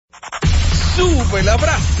sube la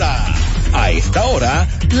brasa. A esta hora,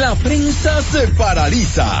 la prensa se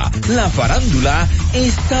paraliza, la farándula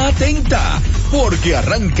está atenta, porque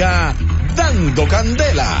arranca Dando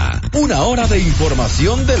Candela, una hora de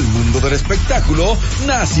información del mundo del espectáculo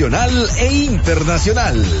nacional e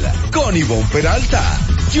internacional, con Ivonne Peralta,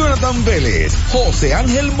 Jonathan Vélez, José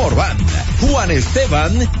Ángel Morván, Juan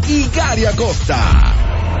Esteban y Gary Acosta.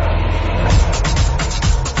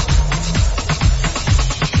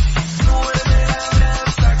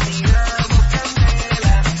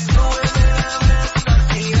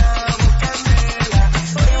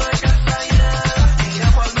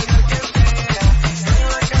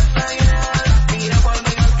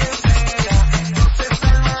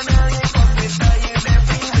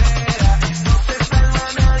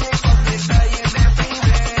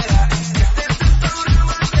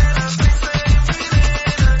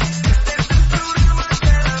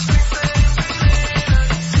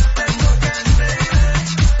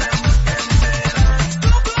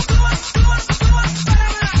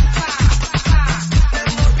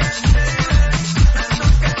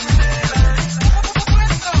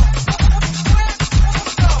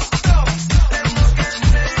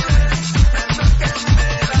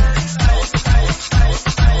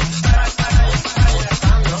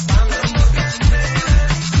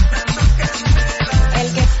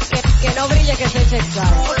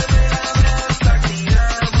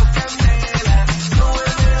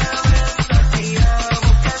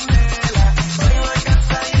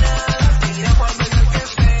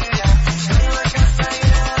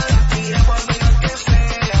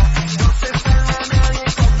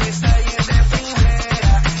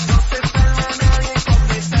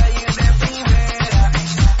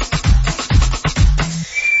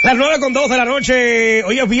 Las 9:02 de la noche,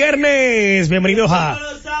 hoy es viernes, bienvenidos a...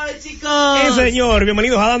 ¿Cómo lo sabe, chicos? Señor,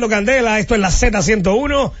 bienvenidos a Dando Candela, esto es la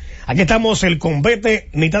Z101, aquí estamos el combate,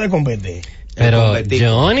 mitad de combate. Pero,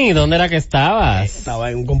 Johnny, ¿dónde era que estabas?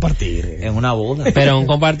 Estaba en un compartir. En una boda. Pero un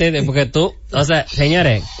compartir, porque tú, o sea,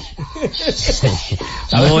 señores,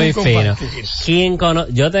 muy fino. ¿Quién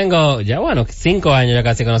yo tengo, ya bueno, 5 años ya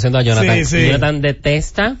casi conociendo a Jonathan. Sí. Jonathan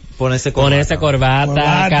detesta ponerse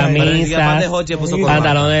corbata, camisa,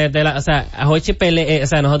 pantalones de tela. O sea, a Hochi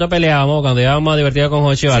nosotros peleábamos cuando íbamos a divertirnos con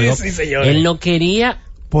Hochi o algo. Sí, él no quería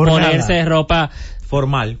ponerse ropa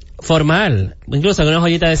formal. Incluso algunas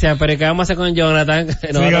joyitas decían, pero ¿qué vamos a hacer con Jonathan?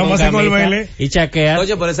 ¿Qué vamos a hacer con el Vélez? Y chaqueas.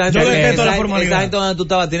 Oye, pero esa gente, yo detesto la formalidad. Esa gente donde tú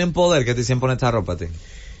estabas tienen poder que te hicieron poner esta ropa a ti.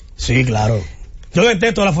 Sí, claro. Yo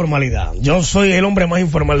detesto la formalidad. Yo soy el hombre más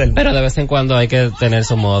informal del mundo. Pero de vez en cuando hay que tener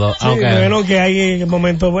su modo. Sí, aunque bueno, que hay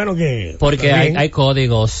momentos buenos que... Porque hay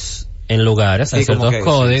códigos en lugares, sí, hay ciertos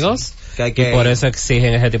códigos. Sí. Y por eso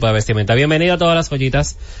exigen ese tipo de vestimenta. Bienvenido a todas las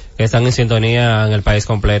joyitas que están en sintonía en el país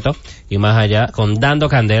completo y más allá con Dando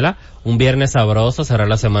Candela, un viernes sabroso, cerrar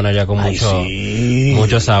la semana ya con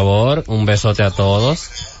mucho sabor. Un besote a todos.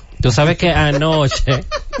 Tú sabes que anoche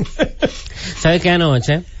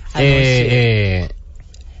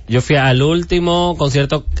yo fui al último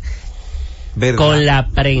concierto con la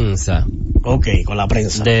prensa. Okay, con la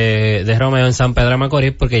prensa. De Romeo en San Pedro de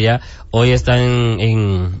Macorís, porque ya hoy está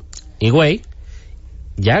en Higüey,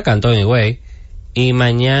 ya cantó en Higüey, y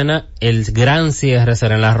mañana el gran cierre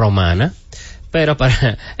será en La Romana, pero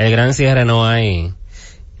para el gran cierre no hay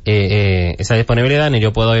esa disponibilidad, ni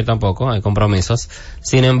yo puedo ir tampoco, hay compromisos.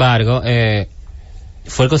 Sin embargo,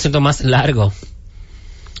 fue el concierto más largo.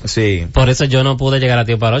 Sí. Por eso yo no pude llegar a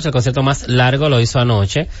tiempo anoche. El concierto más largo lo hizo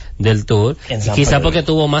anoche del tour. Quizá porque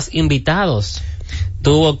tuvo más invitados.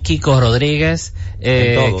 Tuvo Kiko Rodríguez,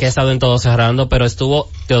 que ha estado en todo cerrando, pero estuvo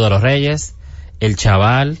Teodoro Reyes, El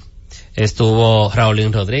Chaval, estuvo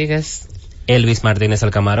Raulín Rodríguez, Elvis Martínez el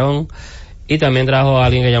Camarón, y también trajo a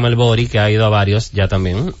alguien que llama el Bori, que ha ido a varios ya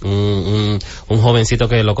también, un jovencito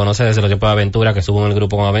que lo conoce desde los tiempos de Aventura, que estuvo en el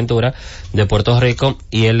grupo con Aventura, de Puerto Rico,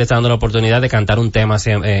 y él le está dando la oportunidad de cantar un tema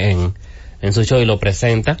en su show y lo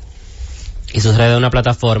presenta, y sucede de una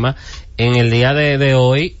plataforma. En el día de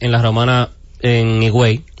hoy, en La Romana, en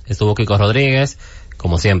Higüey, estuvo Kiko Rodríguez,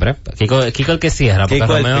 como siempre. Kiko el que cierra, porque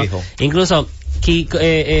Romeo, incluso Kiko,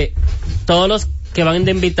 todos los que van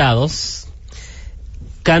de invitados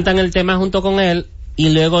cantan el tema junto con él y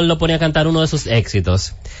luego lo pone a cantar uno de sus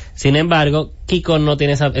éxitos. Sin embargo, Kiko no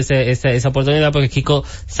tiene esa oportunidad, porque Kiko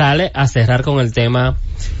sale a cerrar con el tema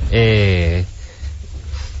el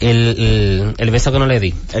beso que no le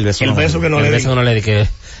di. El beso que no le di, que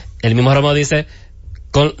el mismo Romeo dice,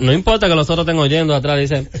 no importa que los otros estén oyendo atrás,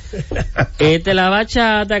 dice, la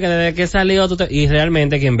bachata que desde que salió, y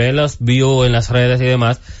realmente quien ve los views en las redes y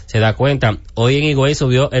demás, se da cuenta. Hoy en Higüey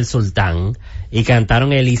subió El Sultán y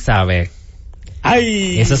cantaron Elizabeth.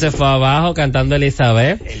 Ay. Eso se fue abajo cantando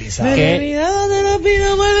Elizabeth. Elizabeth.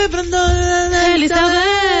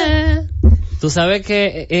 Tú sabes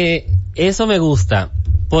que eso me gusta,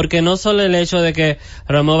 porque no solo el hecho de que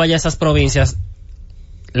Romeo vaya a esas provincias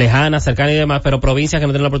lejanas, cercanas y demás, pero provincias que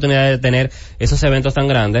no tienen la oportunidad de tener esos eventos tan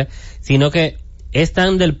grandes, sino que es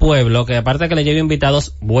tan del pueblo que aparte de que le lleve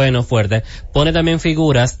invitados buenos, fuertes, pone también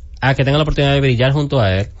figuras a que tengan la oportunidad de brillar junto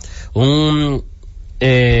a él.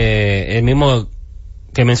 El mismo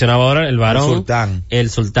que mencionaba ahora, el varón, el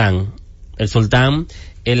sultán,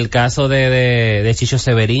 el caso de Chicho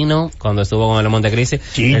Severino cuando estuvo con el Montecristi,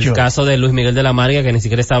 el caso de Luis Miguel de la Marga que ni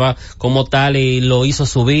siquiera estaba como tal y lo hizo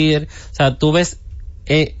subir. O sea, tú ves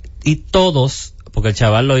y todos, porque el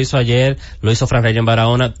chaval lo hizo ayer, lo hizo Fran Reyes en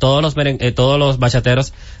Barahona, todos los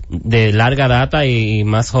bachateros de larga data y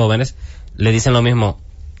más jóvenes le dicen lo mismo.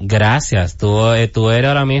 Gracias, tú eres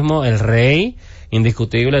ahora mismo el rey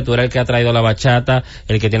indiscutible, tú eres el que ha traído la bachata,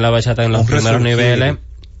 el que tiene la bachata en los primeros niveles,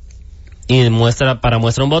 y muestra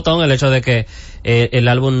un botón el hecho de que el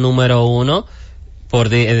álbum número 1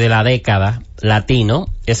 de la década latino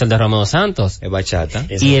es el de Romeo Santos, es bachata,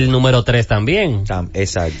 y el número 3 también.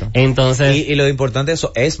 Exacto. Entonces, y lo importante de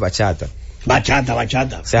eso es bachata. Bachata.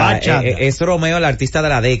 O sea, es Romeo el artista de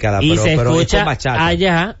la década, y pero se escucha bachata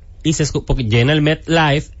allá, y porque llena el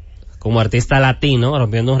MetLife como artista latino,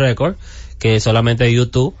 rompiendo un récord que solamente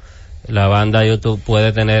YouTube, la banda YouTube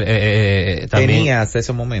puede tener también. Tenía hasta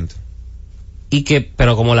ese momento.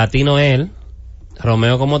 Pero como latino él,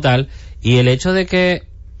 Romeo como tal, y el hecho de que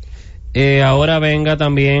ahora venga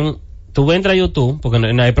también, tú entras a YouTube, porque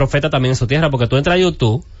no hay profeta también en su tierra, porque tú entras a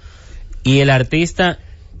YouTube y el artista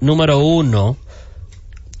número 1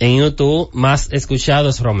 en YouTube más escuchado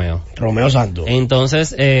es Romeo Santos.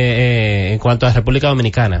 Entonces, en cuanto a República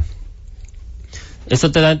Dominicana,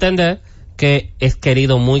 eso te da a entender que es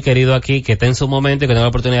querido, muy querido aquí, que está en su momento y que tenga la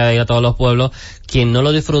oportunidad de ir a todos los pueblos. Quien no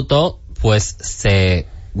lo disfrutó, pues se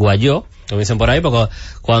guayó, como dicen por ahí, porque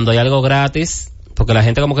cuando hay algo gratis, porque la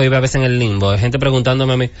gente como que vive a veces en el limbo, hay gente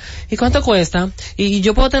preguntándome a mí, ¿y cuánto cuesta? ¿Y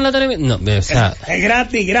yo puedo tener la televisión? No, o sea, es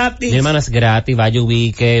gratis. Mi hermano, es gratis, vaya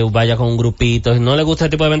ubique, vaya con un grupito, si no le gusta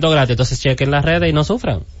el tipo de evento gratis, entonces chequen las redes y no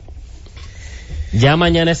sufran. Ya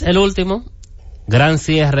mañana es el último, gran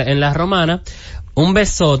cierre en la Romana. Un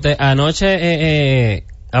besote. Anoche,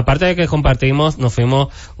 aparte de que compartimos, nos fuimos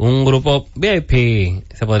un grupo VIP,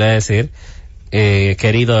 se podría decir,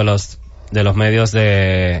 querido de los medios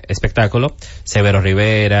de espectáculo. Severo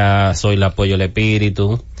Rivera, Soy la Pollo el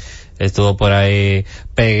Espíritu, estuvo por ahí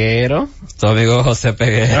Peguero, tu amigo José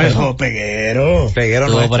Peguero. Peguero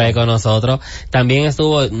estuvo por ahí con nosotros. También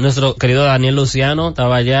estuvo nuestro querido Daniel Luciano,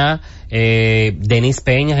 estaba allá, Denis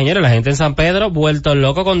Peña. Señores, la gente en San Pedro vuelto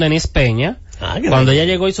loco con Denis Peña. Cuando ella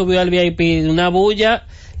llegó y subió al VIP, una bulla.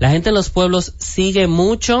 La gente en los pueblos sigue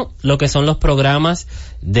mucho lo que son los programas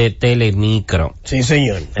de Telemicro. Sí,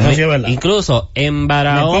 señor. Eso sí es verdad. Incluso en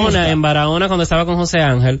Barahona, cuando estaba con José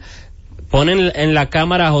Ángel, ponen en la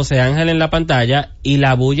cámara a José Ángel en la pantalla y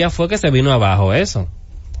la bulla fue que se vino abajo eso.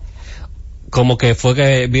 Como que fue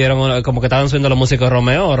que vieron, como que estaban subiendo los músicos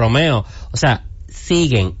Romeo. O sea,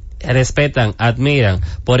 siguen, respetan, admiran.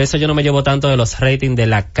 Por eso yo no me llevo tanto de los ratings de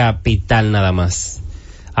la capital nada más.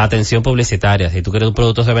 Atención publicitaria. Si tú quieres un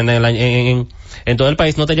producto se vende en todo el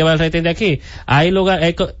país, no te lleva el rating de aquí. Hay lugar,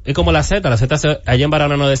 es como la Z allá en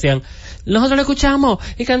Barahona nos decían, nosotros lo escuchamos,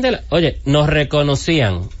 y Candela. Oye, nos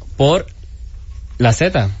reconocían por la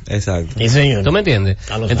Z. Exacto. Sí, señor. ¿Tú me entiendes?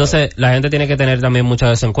 Entonces, la gente tiene que tener también mucho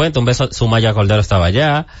de eso en cuenta. Un beso, Sumaya Cordero estaba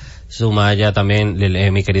allá. Sumaya también,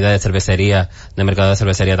 mi querida de cervecería, de mercado de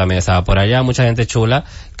cervecería también estaba por allá. Mucha gente chula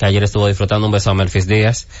que ayer estuvo disfrutando. Un beso a Melfis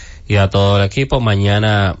Díaz y a todo el equipo.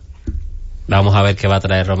 Mañana vamos a ver qué va a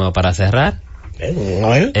traer Romeo para cerrar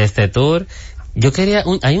este tour. Yo quería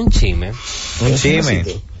hay un chisme. Un chisme.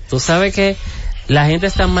 Tú sabes que la gente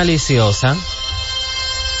es tan maliciosa.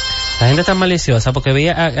 Porque vi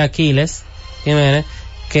a Aquiles Jiménez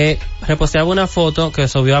que reposteaba una foto que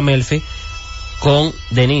subió a Melfi con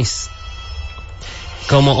Denise.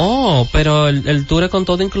 Como, pero el tour es con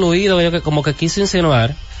todo incluido, como que quiso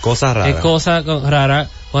insinuar. Cosas raras. Cosa rara.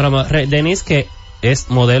 Bueno, Denise, que es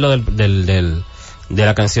modelo de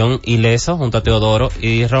la canción Ileso, junto a Teodoro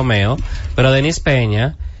y Romeo, pero Denise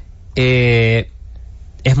Peña, es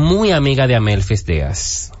muy amiga de Amelfis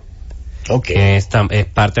Díaz. Okay. Es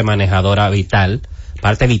parte manejadora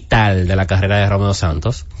parte vital de la carrera de Romeo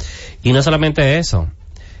Santos. Y no solamente eso,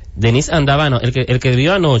 Denise andaba, el que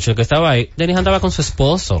vio anoche, el que estaba ahí, Denise andaba con su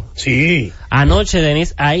esposo. Sí. Anoche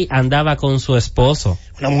Denise ahí andaba con su esposo.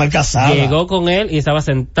 Una mujer casada. Llegó con él y estaba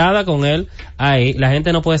sentada con él ahí. La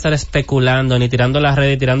gente no puede estar especulando ni tirando las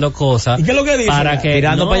redes, tirando cosas. ¿Y qué es lo que dice?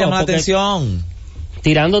 Tirando para llamar la atención.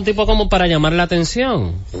 Tirando un tipo como para llamar la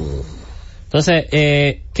atención. Entonces,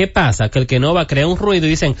 ¿qué pasa? Que el que no va crea un ruido y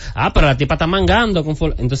dicen, pero la tipa está mangando con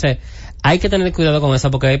entonces, hay que tener cuidado con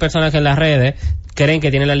eso porque hay personas que en las redes creen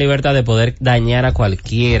que tienen la libertad de poder dañar a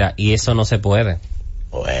cualquiera y eso no se puede.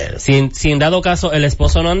 Bueno. Sin dado caso el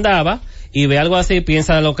esposo no andaba y ve algo así,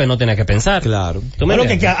 piensa lo que no tiene que pensar. Claro. Bueno,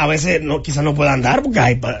 que a veces quizás no pueda andar porque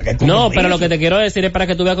hay no, pero lo que te quiero decir es para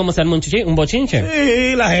que tú veas cómo se arma un bochinche.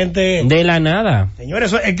 Sí, la gente. De la nada.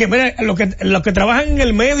 Señores, es que mira, los que trabajan en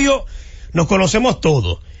el medio nos conocemos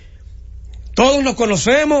todos. Todos nos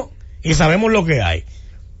conocemos y sabemos lo que hay.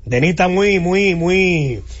 Denise está muy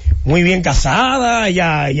bien casada,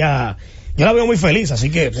 ya. Yo la veo muy feliz, así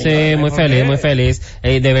que... Sí, muy feliz.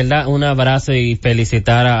 De verdad, un abrazo y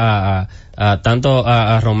felicitar a tanto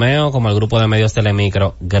a Romeo como al grupo de medios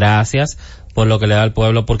Telemicro. Gracias por lo que le da al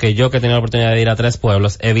pueblo, porque yo que he tenido la oportunidad de ir a 3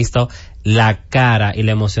 pueblos, he visto la cara y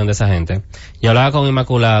la emoción de esa gente. Yo hablaba con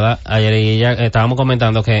Inmaculada ayer y ella, estábamos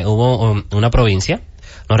comentando que hubo una provincia,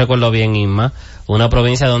 no recuerdo bien Inma, una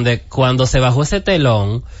provincia donde cuando se bajó ese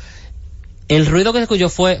telón, el ruido que se escuchó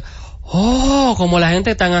fue... como la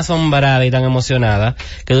gente tan asombrada y tan emocionada,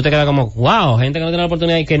 que tú te quedas como, wow, gente que no tiene la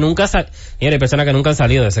oportunidad y que nunca y hay personas que nunca han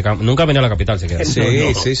salido de ese campo, nunca han venido a la capital siquiera. Sí.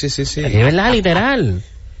 Es verdad, literal.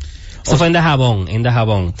 Eso fue en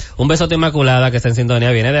Dajabón. Un besote Inmaculada que está en sintonía,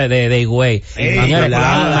 viene de Higüey.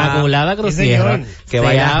 Inmaculada Cruz Sierra, que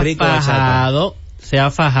vaya rico se ha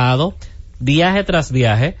fajado, viaje tras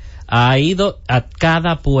viaje, ha ido a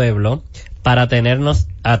cada pueblo para tenernos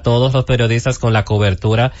a todos los periodistas con la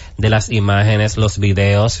cobertura de las imágenes, los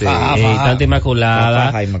videos, tanto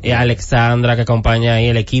Inmaculada, Alexandra que acompaña ahí,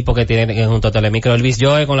 el equipo que tiene junto a Telemicro, Elvis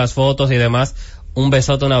Joe con las fotos y demás. Un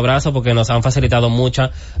besote, un abrazo, porque nos han facilitado mucho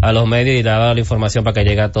a los medios y dado la información para que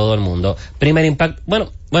llegue a todo el mundo. Primer impacto,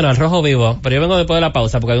 bueno, al Rojo Vivo, pero yo vengo después de la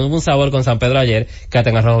pausa, porque hubo un sabor con San Pedro ayer, que hasta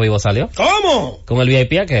en el Rojo Vivo salió. ¿Cómo? Con el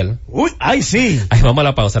VIP aquel. Uy, ay sí. Ahí vamos a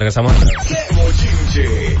la pausa, regresamos. ¡Qué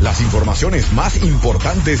bochinche! Las informaciones más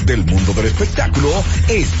importantes del mundo del espectáculo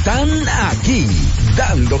están aquí,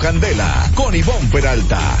 dando candela, con Ivonne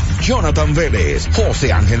Peralta, Jonathan Vélez,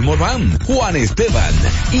 José Ángel Morván, Juan Esteban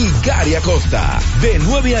y Gary Acosta. De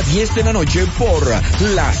 9 a 10 de la noche por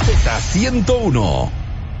la Z101.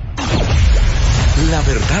 La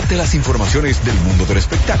verdad de las informaciones del mundo del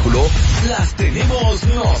espectáculo las tenemos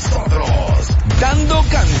nosotros. Dando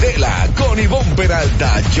candela con Ivonne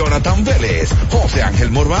Peralta, Jonathan Vélez, José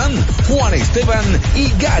Ángel Morván, Juan Esteban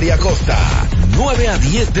y Gary Acosta. 9 a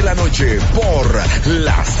 10 de la noche por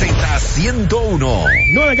la Z101.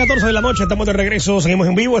 9:14 de la noche, estamos de regreso, seguimos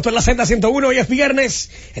en vivo, esto es la Z101, hoy es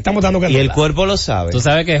viernes, estamos dando candela. Y el cuerpo lo sabe. Tú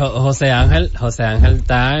sabes que José Ángel está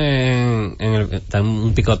está en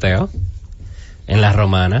un picoteo en la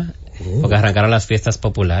Romana, porque arrancaron las fiestas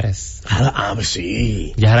populares.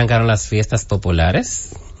 Sí. Ya arrancaron las fiestas populares.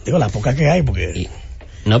 Digo, la poca que hay, porque...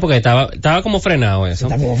 No, porque estaba como frenado eso.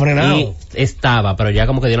 Está como frenado. Y pero ya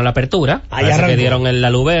como que dieron la apertura. Parece que dieron la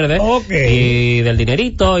luz verde. Okay. Y del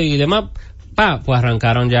dinerito y demás. Pues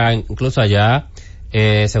arrancaron ya, incluso allá,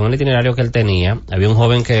 según el itinerario que él tenía, había un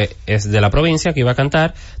joven que es de la provincia que iba a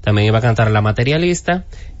cantar, también iba a cantar La Materialista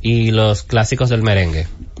y los clásicos del merengue.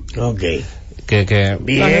 Okay. Que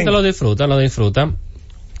la gente lo disfruta.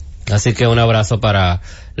 Así que un abrazo para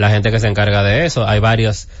la gente que se encarga de eso. Hay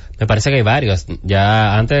varios, me parece que hay varios.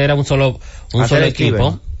 Ya antes era un solo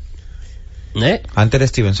equipo. Antes era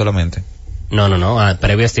Steven solamente. No,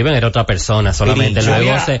 previo a Steven era otra persona solamente.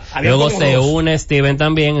 Luego se une Steven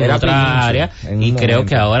también en otra área. Y creo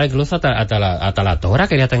que ahora incluso hasta la Tora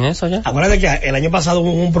quería tener eso ya. Acuérdate que el año pasado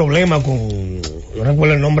hubo un problema con, no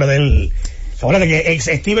recuerdo el nombre de él. Acuérdate que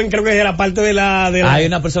Steven creo que era parte de la... Hay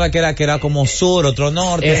una persona que era como sur, otro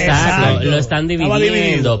norte. Exacto. Lo están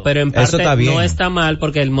dividiendo, pero en parte no está mal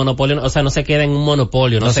porque el monopolio, o sea, no se queda en un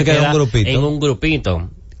monopolio, no se queda en un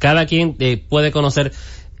grupito. Cada quien puede conocer,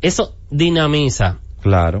 eso dinamiza.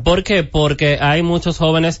 Claro. ¿Por qué? Porque hay muchos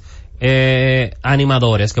jóvenes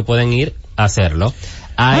animadores que pueden ir a hacerlo.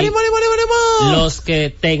 Hay los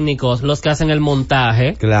técnicos, los que hacen el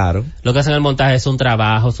montaje. Claro. Lo que hacen el montaje es su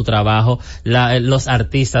trabajo. Los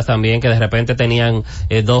artistas también que de repente tenían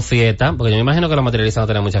 2 fiestas, porque yo me imagino que los materialistas no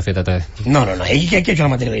tenían muchas fiestas. No. ¿Y qué ha hecho la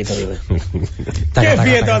materialista? ¿Qué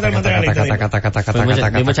fiesta va a tener materialista?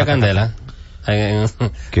 Vi mucha candela.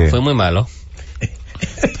 ¿Qué? Fue muy malo.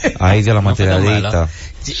 Ahí ya la materialista.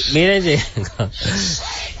 Miren,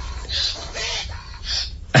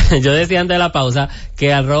 yo decía antes de la pausa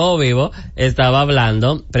que al Rojo Vivo estaba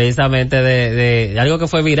hablando precisamente de algo que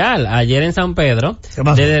fue viral ayer en San Pedro.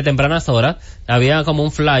 Desde tempranas horas había como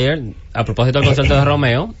un flyer a propósito del concierto de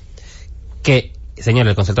Romeo, que, señor,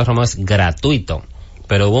 el concierto de Romeo es gratuito,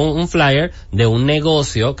 pero hubo un flyer de un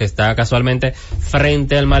negocio que está casualmente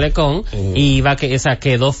frente al malecón y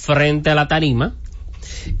quedó frente a la tarima,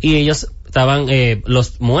 y ellos estaban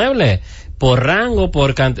los muebles por rango,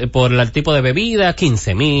 por el tipo de bebida,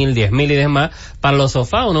 15,000, 10,000 y demás, para los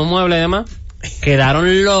sofás, unos muebles y demás.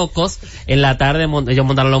 Quedaron locos en la tarde, ellos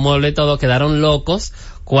montaron los muebles y todo, quedaron locos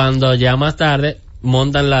cuando ya más tarde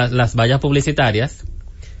montan las vallas publicitarias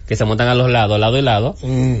que se montan a los lados, lado y lado.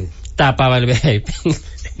 Tapaba el VIP.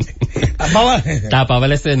 Tapaba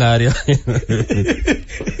el escenario.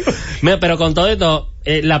 Pero con todo esto,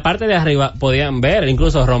 la parte de arriba podían ver,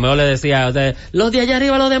 incluso Romeo le decía a ustedes, los de allá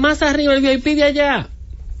arriba, los demás arriba, el VIP de allá.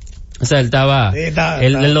 O sea,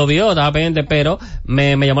 él lo vio, estaba pendiente, pero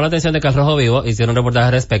me llamó la atención de que al Rojo Vivo hicieron un reportaje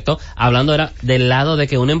al respecto, hablando era del lado de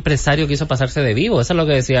que un empresario quiso pasarse de vivo. Eso es lo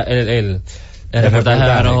que decía el reportaje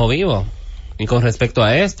de Rojo Vivo. Y con respecto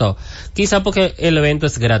a esto, quizá porque el evento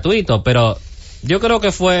es gratuito, pero yo creo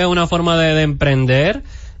que fue una forma de emprender,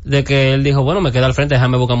 de que él dijo, bueno, me quedo al frente,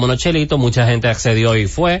 déjame buscarme unos chelitos, mucha gente accedió y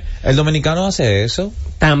fue. El dominicano hace eso.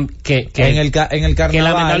 Que en el carnaval. Que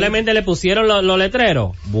lamentablemente le pusieron los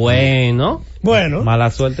letreros. Bueno.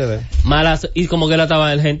 Mala suerte de. Y como que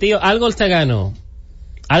el gentío, algo se ganó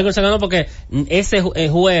porque ese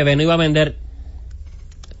jueves no iba a vender.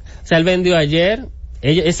 O sea, él vendió ayer.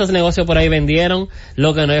 Esos negocios por ahí vendieron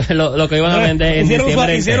lo que iban a vender en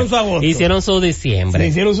diciembre. Hicieron su agosto. Hicieron su diciembre.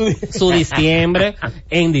 Hicieron su diciembre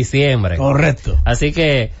en diciembre. Correcto. Así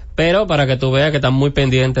que, pero para que tú veas que están muy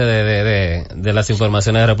pendientes de las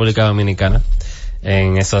informaciones de República Dominicana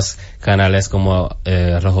en esos canales como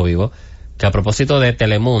Rojo Vivo, que a propósito de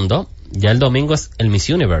Telemundo, ya el domingo es el Miss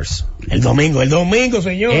Universe. El domingo,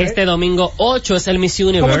 señor. Este domingo 8 es el Miss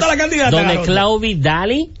Universe. ¿Cómo está la candidata? Donde Claudia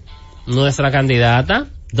Dali, nuestra candidata,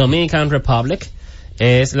 Dominican Republic,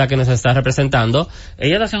 es la que nos está representando.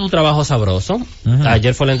 Ella está haciendo un trabajo sabroso.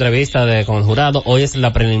 Ayer fue la entrevista con el jurado, hoy es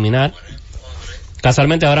la preliminar.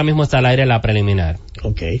 Casualmente ahora mismo está al aire la preliminar.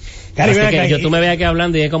 Okay. Así que tú me ves aquí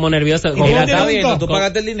hablando y es como nervioso. Está viendo, ¿tú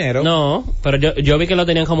pagaste el dinero? No, pero yo vi que lo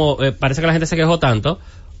tenían como, parece que la gente se quejó tanto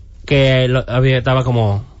que estaba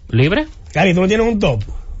como libre. Cari, ¿tú no tienes un top?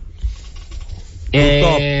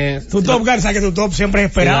 Tu top, Garza, que tu top siempre es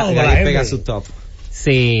esperado. Gary pega su top.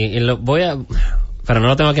 Sí, pero no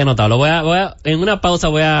lo tengo aquí anotado. En una pausa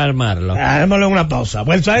voy a armarlo. Ármalo en una pausa.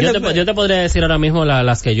 Pues, yo te podría decir ahora mismo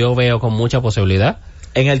las que yo veo con mucha posibilidad.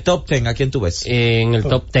 En el top 10, ¿a quién tú ves? En el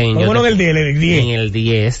top 10. ¿Cómo en el 10? En el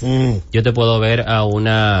 10, yo te puedo ver a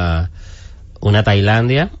una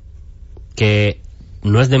Tailandia que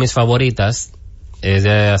no es de mis favoritas. Es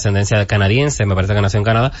de ascendencia canadiense, me parece que nació en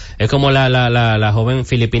Canadá. Es como la joven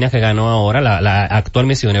filipina que ganó ahora, la actual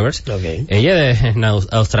Miss Universe. Okay. Ella es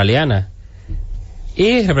australiana.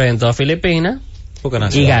 Y representó a Filipinas.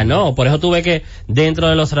 Y ganó. Por eso tuve que, dentro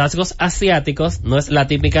de los rasgos asiáticos, no es la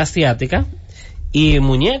típica asiática. Y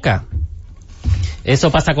muñeca.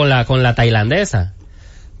 Eso pasa con la tailandesa.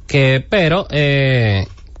 Pero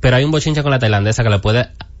hay un bochinche con la tailandesa que le puede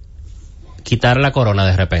quitar la corona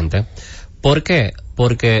de repente. ¿Por qué?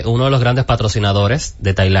 Porque uno de los grandes patrocinadores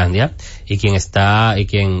de Tailandia y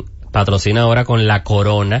quien patrocina ahora con la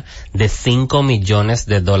corona de $5 millones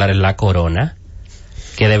la corona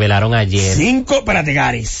que develaron ayer. Espérate,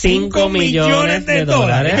 Gary. 5 millones de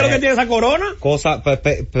dólares. ¿Qué es lo que tiene esa corona?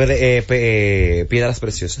 Piedras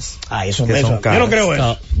preciosas. Eso me son caras. Yo no creo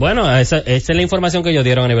eso. Bueno, esa es la información que ellos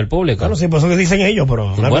dieron a nivel público. Bueno, sí, pues eso que dicen ellos,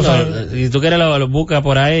 pero... si tú quieres lo busca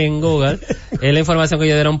por ahí en Google. Es la información que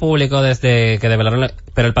ellos dieron público desde que develaron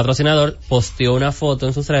pero el patrocinador posteó una foto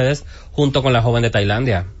en sus redes junto con la joven de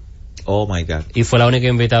Tailandia. Oh my God. Y fue la única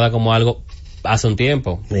invitada como algo hace un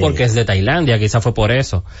tiempo, porque es de Tailandia, quizá fue por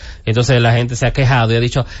eso. Entonces la gente se ha quejado y ha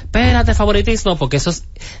dicho, espérate, favoritismo, porque eso es,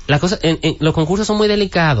 las cosas, en los concursos son muy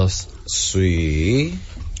delicados. Sí.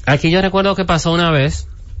 Aquí yo recuerdo que pasó una vez,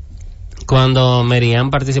 cuando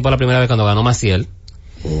Merian participó la primera vez cuando ganó Maciel,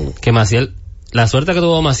 que Maciel, la suerte que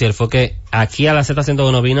tuvo Maciel fue que aquí a la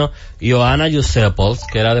Z101 vino Johanna Yusepos,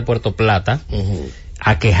 que era de Puerto Plata,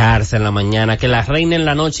 a quejarse en la mañana, que la reina en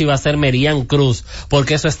la noche iba a ser Merian Cruz,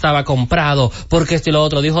 porque eso estaba comprado, porque esto y lo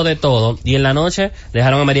otro, dijo de todo, y en la noche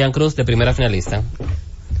dejaron a Merian Cruz de primera finalista,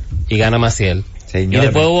 y gana Maciel. Señor, y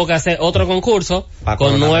después hubo que hacer otro concurso,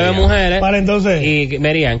 con 9 mujeres, para entonces, y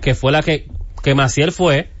Merian, que fue la que Maciel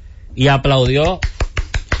fue, y aplaudió,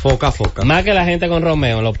 foca, más que la gente con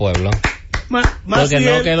Romeo en los pueblos, porque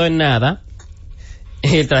no quedó en nada.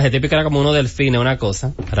 Y el traje típico era como uno delfines, una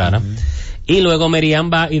cosa rara. Y luego Merian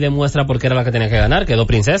va y demuestra por qué era la que tenía que ganar, quedó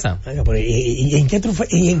princesa. ¿Y en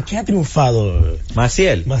qué ha triunfado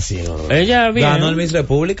Maciel. Ella bien. Ganó el Miss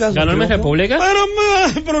República. Ganó el Miss República.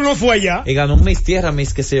 Pero no fue allá. Y ganó un Miss Tierra,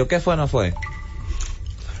 Miss qué sé yo, ¿qué fue? No fue.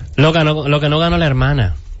 Lo que no ganó la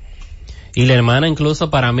hermana. Y la hermana incluso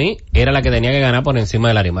para mí era la que tenía que ganar por encima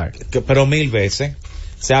de Larimar. Pero 1000 veces.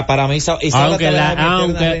 O sea, para mí...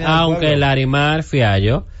 Aunque Larimar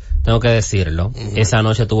Fiallo, tengo que decirlo, esa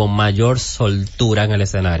noche tuvo mayor soltura en el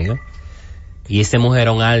escenario. Y ese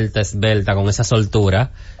mujerón alta, esbelta, con esa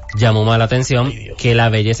soltura, llamó más la atención que la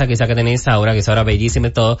belleza quizá que tenía Isaura, que Isaura bellísima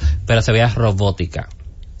y todo, pero se veía robótica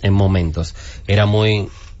en momentos. Era muy...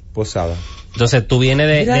 posada. Entonces tú vienes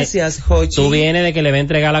de que le va a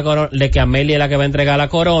entregar la corona, de que Amelia es la que va a entregar la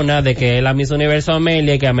corona, de que es la Miss Universo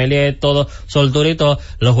Amelia, y que Amelia es todo soltura y todo.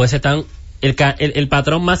 Los jueces están, el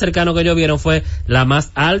patrón más cercano que ellos vieron fue la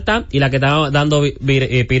más alta y la que estaba dando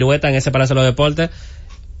pirueta en ese Palacio de los Deportes,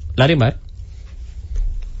 Larimar.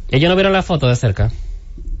 Ellos no vieron la foto de cerca.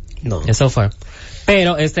 No. Eso fue.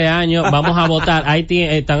 Pero este año vamos a votar,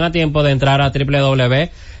 están a tiempo de entrar a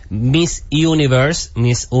Miss Universe,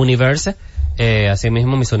 así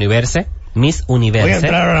mismo Miss Universe, Voy a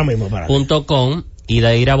entrar ahora mismo .com, y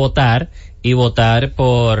de ir a votar y votar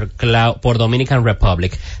por Dominican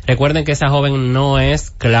Republic. Recuerden que esa joven no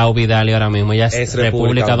es Clau Vidal ahora mismo, ella es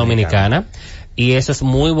República Dominicana. Y eso es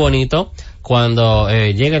muy bonito cuando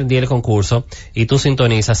llega el día del concurso y tú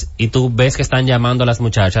sintonizas y tú ves que están llamando a las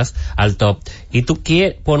muchachas al top y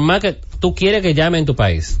por más que tú quieres que llamen tu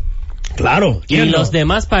país. Claro. Y los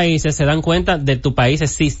demás países se dan cuenta de tu país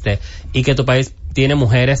existe y que tu país tiene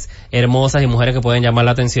mujeres hermosas y mujeres que pueden llamar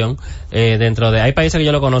la atención. Hay países que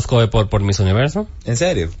yo lo conozco por Miss Universo. ¿En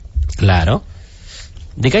serio? Claro.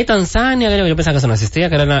 De que hay Tanzania, yo pensaba que eso no existía,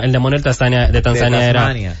 que era el demonio de Tanzania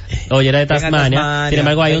era... Oye, era de Tasmania. Sin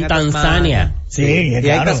embargo, hay un Tanzania. Sí, y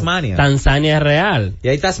claro. hay Tasmania. Tanzania es real. Y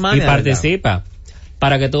hay Tasmania. Y participa.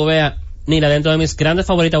 Para que tú veas, mira, dentro de mis grandes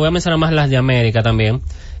favoritas, voy a mencionar más las de América también.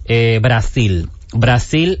 Brasil,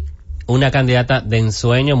 una candidata de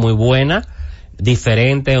ensueño muy buena,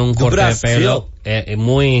 diferente, un corte de pelo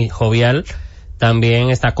muy jovial. También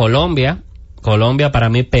está Colombia, para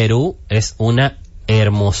mí Perú es una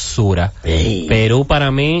hermosura. Perú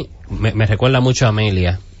para mí me recuerda mucho a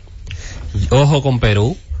Amelia. Ojo con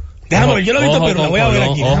Perú. Déjame ver, yo lo he visto Perú, lo voy a ver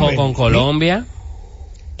aquí. Ojo con Colombia,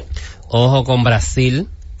 ojo con Brasil.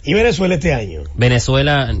 ¿Y Venezuela este año?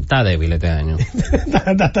 Venezuela está débil este año.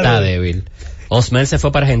 Está débil. Osmel se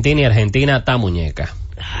fue para Argentina y Argentina está muñeca.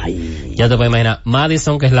 Ay. Ya te puedes imaginar.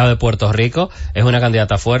 Madison, que es la de Puerto Rico, es una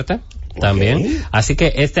candidata fuerte también. Así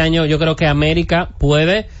que este año yo creo que América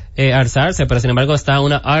puede alzarse, pero sin embargo está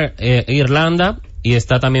Irlanda y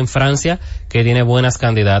está también Francia, que tiene buenas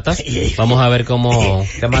candidatas. Vamos a ver cómo...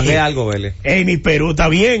 Te mandé algo, Vélez. Mi Perú está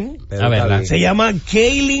bien. A ver, se llama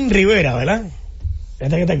Kaylin Rivera, ¿verdad?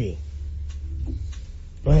 Esta que está aquí.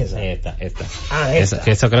 ¿No es esa? Esta. Esta.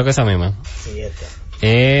 Eso creo que esa misma. Sí,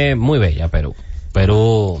 esta. Muy bella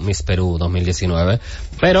Perú, Miss Perú 2019.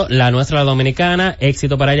 Pero la nuestra, la dominicana,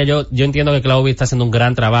 éxito para ella. Yo entiendo que Claudia está haciendo un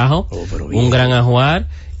gran trabajo, un gran ajuar.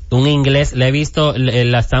 Un inglés, la he visto,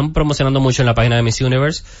 la están promocionando mucho en la página de Miss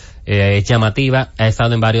Universe, es llamativa, ha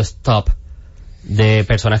estado en varios top de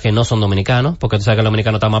personas que no son dominicanos, porque tú sabes que el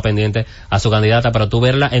dominicano está más pendiente a su candidata, pero tú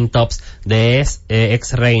verla en tops de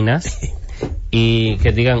ex reinas y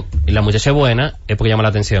que digan, la muchacha es buena, es porque llama la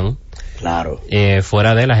atención. Claro.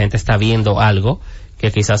 Fuera de la gente está viendo algo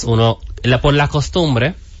que quizás uno, por la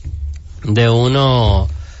costumbre de uno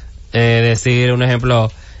decir un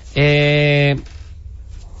ejemplo,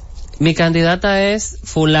 mi candidata es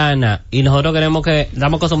fulana y nosotros queremos que,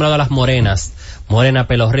 estamos acostumbrados a las morenas, morena,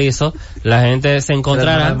 pelo rizo, la gente se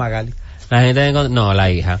encontrará. La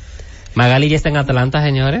hija. Magali ya está en Atlanta,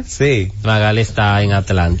 señores. Sí. Magali está en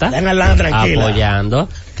Atlanta. Está en Atlanta, tranquila. Apoyando,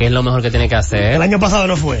 que es lo mejor que tiene que hacer. El año pasado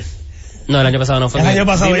no fue. No, el año pasado no fue. El año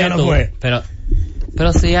pasado ya no fue. Pero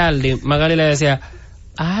sí, Magali le decía,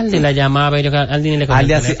 Aldi la llamaba y yo Aldi ni le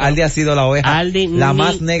contestaba. Aldi ha sido la oveja,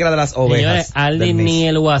 más negra de las ovejas. Señores, Aldi ni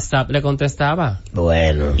el WhatsApp le contestaba.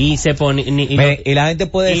 Bueno. Y se pone y la gente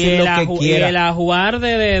puede decir lo que quiera. Y el ajuar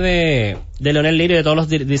de Leonel Lirio y de todos los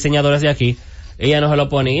diseñadores de aquí, ella no se lo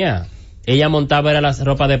ponía. Ella montaba era las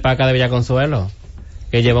ropas de paca de Villaconsuelo,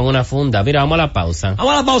 que llevan una funda. Mira, vamos a la pausa.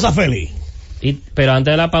 Vamos a la pausa, Feli. Pero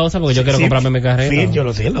antes de la pausa, porque yo quiero comprarme mi carrito. Sí, yo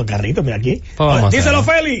lo sé, los carritos, mira aquí. Pues vamos. Díselo,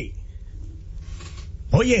 Feli.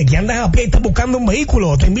 Oye, que andas a pie y estás buscando un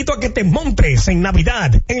vehículo, te invito a que te montes en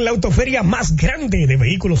Navidad en la autoferia más grande de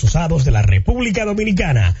vehículos usados de la República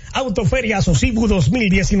Dominicana, Autoferia Asocibu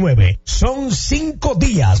 2019. Son 5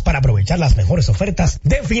 días para aprovechar las mejores ofertas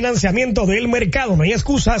de financiamiento del mercado. No hay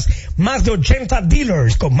excusas, más de 80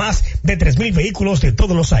 dealers con más de 3,000 vehículos de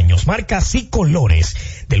todos los años, marcas y colores.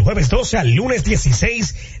 Del jueves 12 al lunes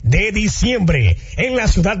 16 de diciembre en la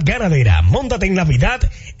ciudad ganadera. Móntate en Navidad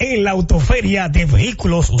en la autoferia de vehículos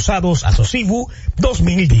usados Asocibu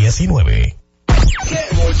 2019. ¡Qué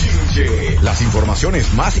bochinche! Las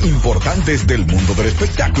informaciones más importantes del mundo del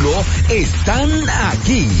espectáculo están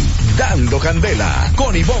aquí. Dando Candela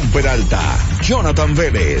con Ivonne Peralta, Jonathan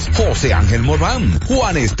Vélez, José Ángel Morván,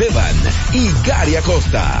 Juan Esteban y Gary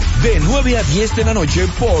Acosta. De 9 a 10 de la noche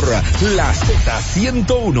por la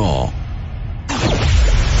Z101.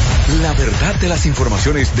 La verdad de las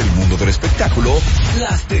informaciones del mundo del espectáculo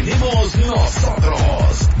las tenemos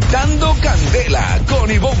nosotros. Dando Candela con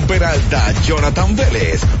Ivonne Peralta, Jonathan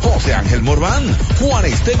Vélez, José Ángel Morván, Juan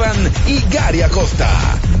Esteban y Gary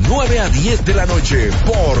Acosta. 9 a 10 de la noche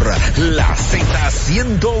por la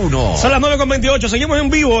Z101. Son las 9:28, seguimos en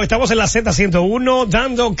vivo, estamos en la Z101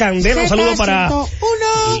 dando Candela. Un saludo para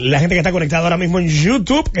la gente que está conectada ahora mismo en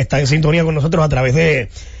YouTube, que está en sintonía con nosotros a través de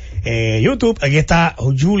YouTube. Aquí está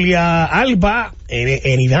Julia Alba,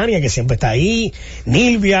 Enidania, que siempre está ahí,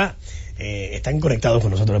 Nilvia, están conectados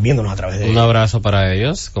con nosotros, viéndonos a través de... Un abrazo para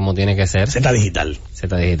ellos, como tiene que ser. Z Digital.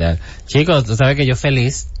 Chicos, tú sabes que yo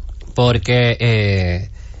feliz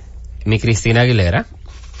porque mi Cristina Aguilera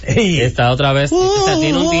está otra vez,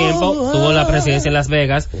 tiene un tiempo, tuvo la presidencia en Las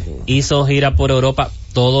Vegas, hizo gira por Europa,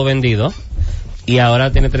 todo vendido, y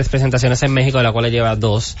ahora tiene 3 presentaciones en México, de las cuales lleva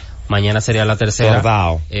 2. Mañana sería la tercera.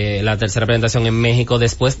 La tercera presentación en México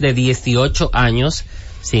después de 18 años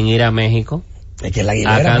sin ir a México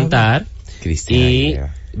a cantar. Y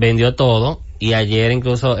vendió todo. Y ayer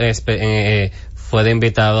incluso fue de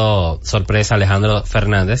invitado sorpresa Alejandro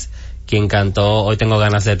Fernández, quien cantó Hoy tengo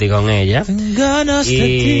ganas de ti con ella.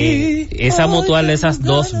 Y esa mutual de esas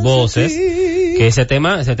dos voces, que ese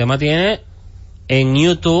tema tiene en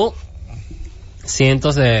YouTube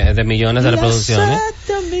cientos de millones de reproducciones,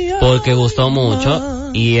 porque gustó mucho.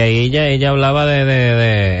 Y ella hablaba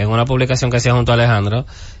en una publicación que hacía junto a Alejandro,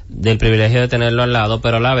 del privilegio de tenerlo al lado,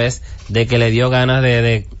 pero a la vez de que le dio ganas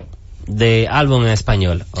de álbum en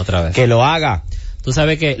español otra vez. Que lo haga. Tú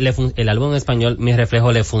sabes que el álbum en español, Mi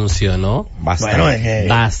Reflejo, le funcionó bastante.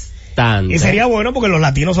 Bastante. Y sería bueno porque los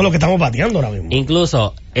latinos son los que estamos bateando ahora mismo.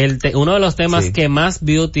 Incluso uno de los temas que más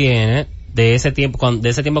view tiene de ese tiempo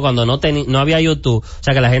cuando no había YouTube, o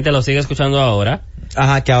sea que la gente lo sigue escuchando ahora.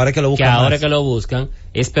 Ajá, que ahora que lo buscan. Que lo buscan,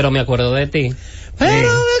 es Pero me acuerdo de ti. Pero me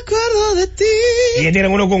acuerdo de ti. Y ya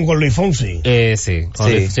tienen uno con Luis Fonsi. Sí.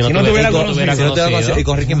 Si no te hubiera conocido. Y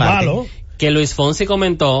con Ricky Martin. Que Luis Fonsi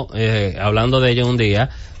comentó, hablando de ello un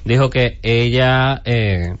día, dijo que ella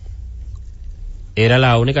era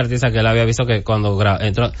la única artista que él había visto que cuando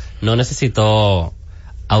entró no necesitó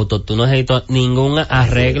autotune, no necesitó ningún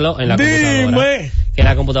arreglo en la computadora. Que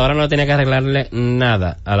la computadora no tenía que arreglarle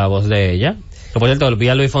nada a la voz de ella. Que por cierto, vi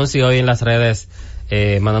a Luis Fonsi hoy en las redes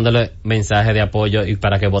mandándole mensajes de apoyo y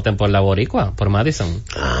para que voten por la boricua, por Madison.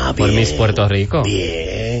 Por bien, Miss Puerto Rico.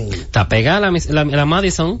 Bien. Está pegada la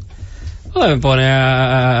Madison. Pone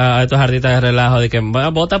a estos artistas de relajo de que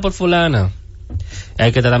vota por fulana.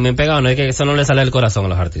 Hay que estar también pegado, no es que eso no le sale del corazón a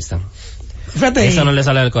los artistas. Fíjate, eso no le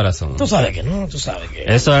sale del corazón. Tú sabes que no, tú sabes que...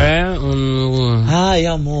 Eso es un... Ay,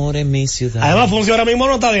 amor en mi ciudad. Además, Fonsi ahora mismo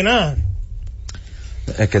no está de nada.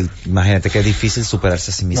 Es que imagínate que es difícil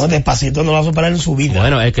superarse a sí mismo. No, Despacito no lo va a superar en su vida.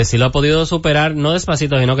 Bueno, el que sí lo ha podido superar, no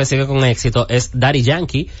Despacito, sino que sigue con éxito, es Daddy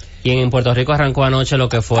Yankee, quien en Puerto Rico arrancó anoche lo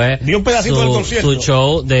que fue un pedacito del concierto. Su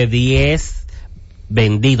show de 10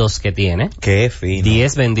 vendidos que tiene. Qué fino.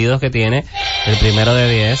 10 vendidos que tiene, el primero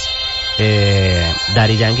de 10.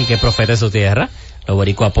 Daddy Yankee, que es profeta de su tierra. Los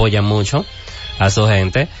boricuas apoyan mucho a su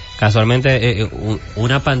gente. Casualmente,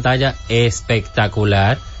 una pantalla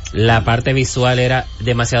espectacular. La parte visual era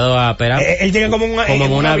demasiado ápera. Él llega como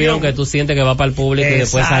en un avión que tú sientes que va para el público. Exacto. Y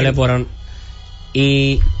después sale por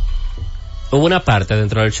y hubo una parte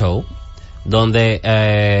dentro del show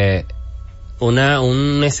donde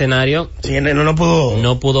un escenario no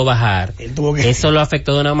pudo bajar. Eso lo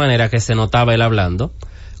afectó de una manera que se notaba él hablando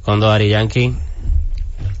cuando Daddy Yankee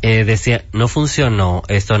decía no funcionó,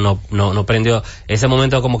 esto no prendió, ese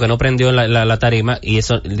momento como que no prendió la tarima, y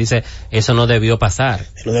eso dice, eso no debió pasar.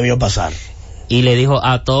 Y le dijo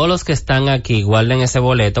a todos los que están aquí, guarden ese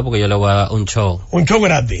boleto porque yo le voy a dar un show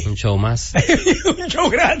gratis, un show más. Un show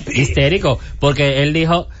gratis. Histérico, porque él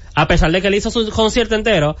dijo, a pesar de que él hizo su concierto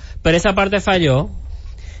entero, pero esa parte falló.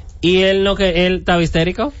 Y él estaba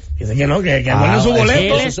histérico. Dice que no, que guarden su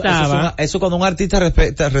boleto. Él estaba. Eso cuando un artista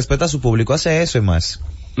respeta a su público, hace eso y más.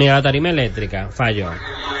 Mira, la tarima eléctrica falló.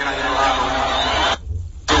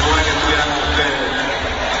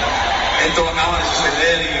 Esto acaba de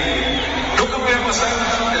suceder y nunca me voy a pasar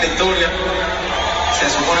en la historia. Se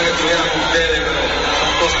supone que estuviera con ustedes, pero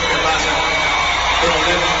son cosas que pasan.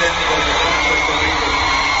 Problemas técnicos que tenemos en Puerto Rico.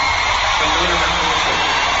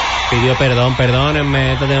 Pidió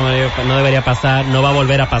perdónenme, esto no debería pasar, no va a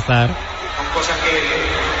volver a pasar. Son cosas que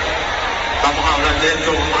vamos a hablar de esto,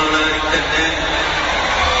 vamos a hablar de internet.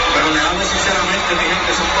 Pero le hablo sinceramente, mi gente,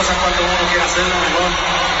 son cosas cuando uno quiere hacerlo mejor.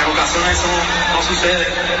 En ocasiones eso no sucede.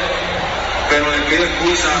 Pero les pido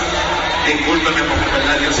excusa, discúlpenme porque en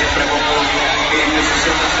verdad yo siempre pongo mi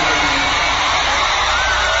indecisión de hacer.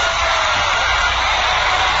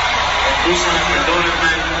 Excúsenme,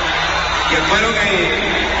 perdónenme. Y espero que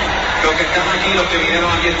los que están aquí, los que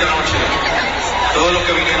vinieron aquí esta noche, todos los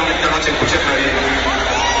que vinieron esta noche, escúchenme bien.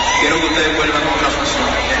 Quiero que ustedes vuelvan con otra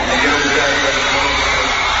función. Quiero que ustedes vuelvan.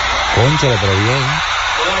 Cónchale, pero bien.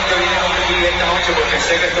 Todos los que vinieron aquí esta noche, porque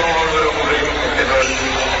sé que esto no va a volver a ocurrir.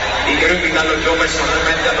 Y quiero invitarlos yo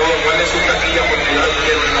personalmente a todos, guarden sus taquillas porque yo les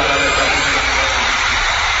quiero regalar el taquilla.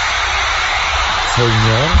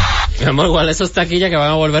 Señor. Mi amor, igual esos taquillas que van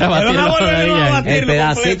a volver a batir el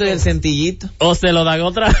pedacito y el centillito. O se lo dan a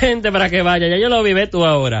otra gente para que vaya. Ya yo lo vive tú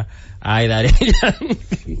ahora. Ay, Daría.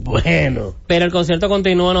 Bueno. Pero el concierto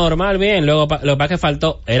continuó normal, bien. Luego, lo que pasa es que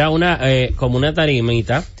faltó, era como una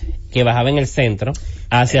tarimita que bajaba en el centro,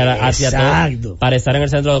 hacia todo, para estar en el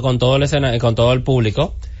centro con todo el escenario, con todo el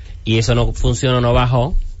público. Y eso no funcionó, no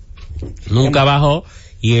bajó. Nunca bajó.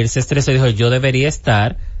 Y él se estresó y dijo, eso debería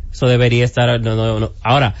estar. No.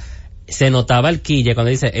 Ahora, se notaba el quille cuando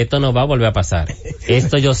dice, esto no va a volver a pasar.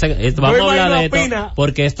 Esto yo sé, vamos a hablar de esto,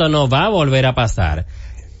 porque esto no va a volver a pasar.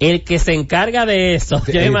 El que se encarga de eso,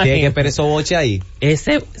 yo imagino. Tiene que perder su boche ahí.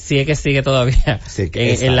 Ese sí es que sigue todavía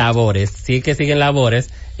en labores. Sí es que sigue en labores.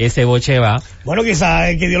 Ese boche va. Bueno, quizás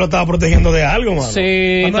es que Dios lo estaba protegiendo de algo, mano.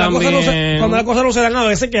 Sí, también. Cuando las cosas no se dan a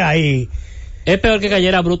veces que hay. Es peor que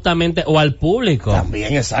cayera abruptamente o al público.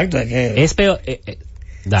 También, exacto. Es peor.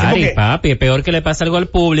 Dari, papi, es peor que le pase algo al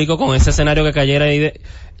público con ese escenario que cayera y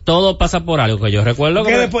todo pasa por algo que yo recuerdo.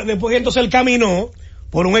 Que después entonces él caminó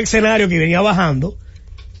por un escenario que venía bajando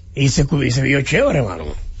y se vio chévere, hermano.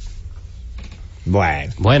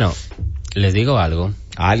 Bueno, les digo algo.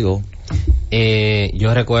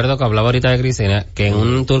 Yo recuerdo que hablaba ahorita de Cristina, que en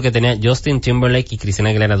un tour que tenía Justin Timberlake y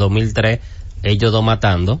Cristina Aguilera 2003, ellos dos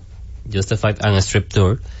matando, Justified and Strip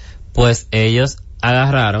Tour, pues ellos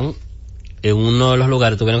agarraron en uno de los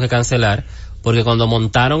lugares, tuvieron que cancelar, porque cuando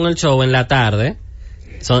montaron el show en la tarde,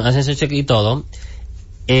 hacen su check y todo,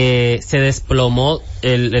 se desplomó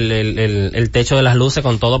el techo de las luces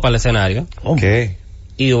con todo para el escenario. Okay.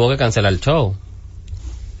 Y hubo que cancelar el show.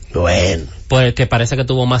 Bueno. Pues que parece que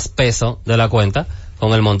tuvo más peso de la cuenta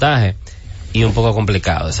con el montaje. Y un poco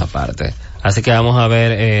complicado esa parte. Así que vamos a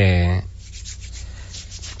ver,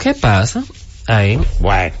 ¿qué pasa? Ahí.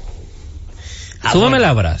 Bueno. Súbame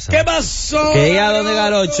la brasa. ¿Qué pasó? ¿Qué a dónde,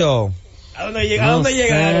 Garocho? ¿A dónde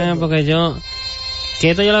llegaron? Porque que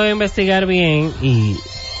esto yo lo voy a investigar bien y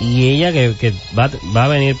ella que va a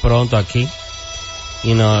venir pronto aquí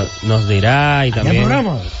y nos dirá y también.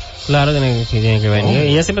 Programa? Claro, tiene que venir.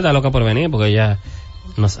 Ella siempre está loca por venir porque ella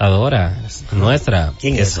nos adora. Es nuestra.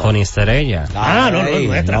 ¿Quién es? Honey Estrella. No es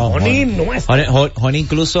nuestra. Honey nuestra. Honey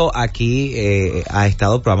incluso aquí ha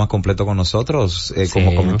estado programa completo con nosotros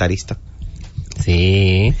como comentarista.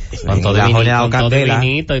 Sí, con todo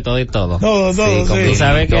vinito y todo. Todo. Tú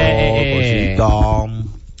sabes que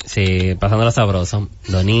sí, pasándola sabroso.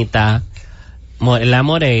 Donita, La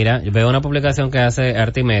Moreira, yo veo una publicación que hace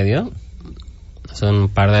Arte y Medio, hace un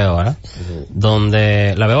par de horas,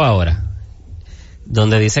 donde, la veo ahora,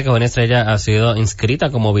 donde dice que Buena Estrella ha sido inscrita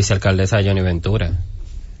como vicealcaldesa de Johnny Ventura.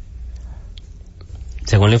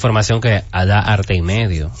 Según la información que da Arte y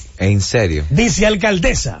Medio. ¿En serio?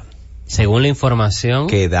 Vicealcaldesa. Según la información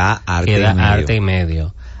que da Arte y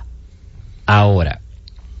Medio. Ahora,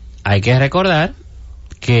 hay que recordar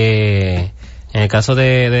que en el caso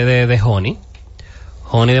de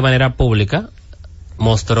Honey de manera pública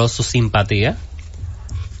mostró su simpatía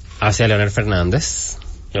hacia Leonel Fernández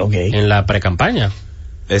en la precampaña.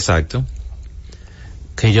 Exacto.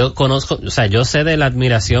 Que yo conozco, o sea, yo sé de la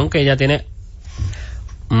admiración que ella tiene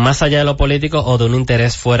más allá de lo político o de un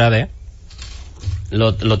interés fuera de,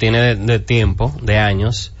 lo tiene de tiempo, de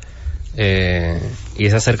años, y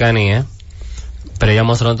esa cercanía, pero ella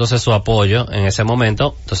mostró entonces su apoyo en ese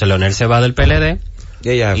momento. Entonces Leonel se va del PLD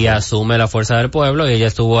y asume la fuerza del pueblo, y ella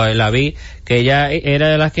estuvo ahí, la vi, que ella era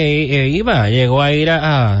de las que llegó a ir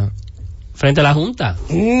a frente a la Junta.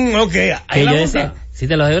 Okay. Que yo decía, sí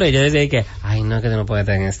te lo digo, y yo decía que, ay no, que no puede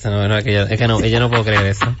estar en esto, es que ella no puedo creer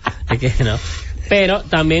eso, es que no. Pero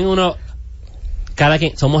también cada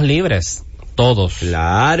quien, somos libres, todos.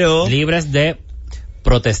 Claro. Libres de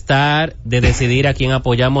protestar, de decidir a quién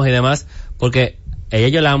apoyamos y demás, porque ella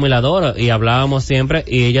yo la amo y la adoro, y hablábamos siempre,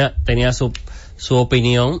 y ella tenía su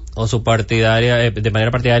opinión o su partidaria, de manera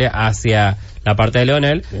partidaria hacia la parte de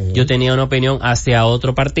Leonel, yo tenía una opinión hacia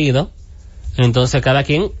otro partido, entonces cada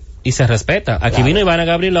quien, y se respeta. Aquí vino Ivana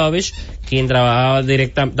Gabrilovich, quien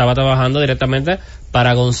estaba trabajando directamente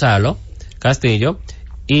para Gonzalo Castillo,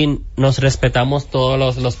 y nos respetamos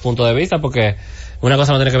todos los puntos de vista, porque una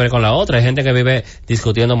cosa no tiene que ver con la otra. Hay gente que vive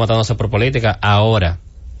discutiendo, matándose por política. Ahora,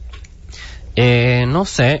 no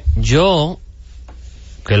sé, yo,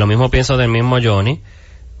 que lo mismo pienso del mismo Johnny,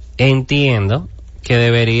 entiendo que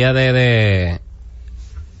debería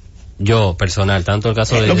yo, personal, tanto el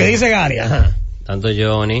caso de... Lo que dice Gary, ajá. Tanto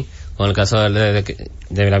Johnny, con el caso de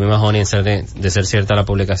la misma Johnny, de ser cierta la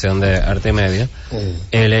publicación de Arte y Media,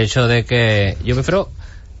 el hecho de que yo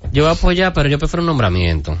voy a apoyar, pero yo prefiero un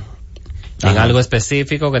nombramiento. En algo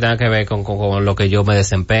específico que tenga que ver con lo que yo me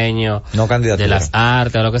desempeño, no candidatura, de las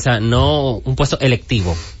artes o lo que sea, no un puesto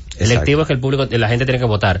electivo. Exacto. Electivo es que el público, la gente tiene que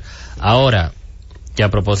votar. Ahora, que a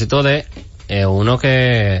propósito de uno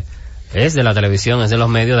que es de la televisión, es de los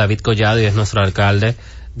medios, David Collado, y es nuestro alcalde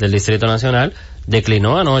del Distrito Nacional,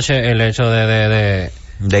 declinó anoche el hecho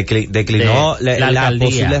declinó la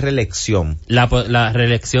posible reelección. La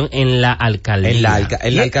reelección en la alcaldía.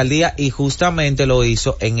 En la alcaldía, y justamente lo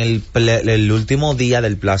hizo en el último día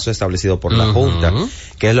del plazo establecido por la Junta,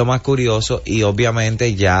 que es lo más curioso, y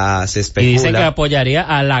obviamente ya se especula. Y dice que apoyaría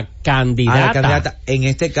a la candidata. En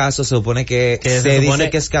este caso se supone que se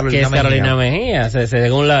dice que es Carolina Mejía.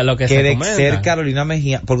 Según lo que se comenta. Que de ser Carolina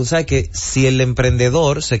Mejía, porque tú sabes que si el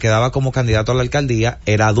emprendedor se quedaba como candidato a la alcaldía,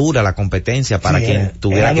 era dura la competencia para quien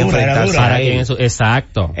tuviera que enfrentarse a él.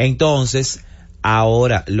 Exacto. Entonces,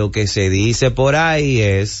 ahora lo que se dice por ahí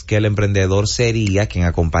es que el emprendedor sería quien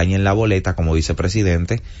acompañe en la boleta como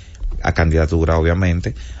vicepresidente, a candidatura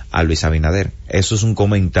obviamente, a Luis Abinader. Eso es un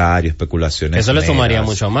comentario, especulaciones. Eso le sumaría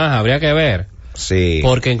mucho más, habría que ver. Sí.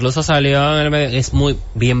 Porque incluso salió en el medio, es muy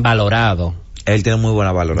bien valorado. Él tiene muy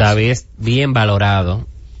buena valoración. David es bien valorado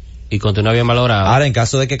y continúa bien valorado. Ahora, en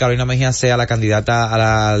caso de que Carolina Mejía sea la candidata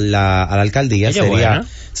a la alcaldía, ella sería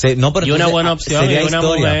y una buena opción, sería y una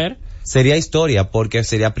mujer. Sería historia, porque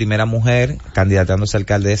sería primera mujer candidatándose a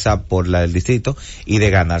alcaldesa por la del distrito, y de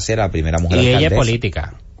ganarse la primera mujer y alcaldesa. Ella es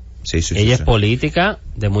política. Sí. Ella es política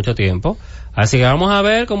de mucho tiempo. Así que vamos a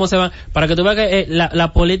ver cómo se va. Para que tú veas que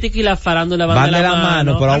la política y la farándula van de la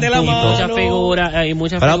mano. Pero van de la mano. Muchas figuras y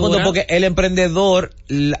muchas figuras. Punto, porque el emprendedor,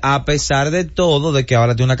 a pesar de todo, de que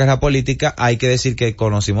ahora tiene una carrera política, hay que decir que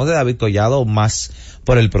conocimos de David Collado más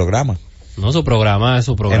por el programa. No, su programa es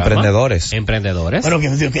su programa. Emprendedores. Bueno,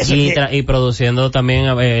 y produciendo también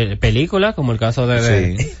películas, como el caso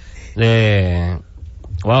de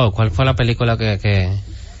wow, ¿cuál fue la película que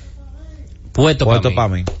Puesto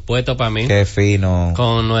pa' mí. Qué fino.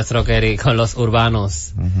 Con nuestro querido, con los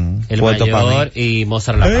urbanos. El Puesto Mayor y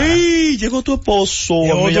Mozart La Para. ¡Ey! Llegó tu esposo.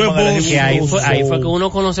 Que ahí fue que uno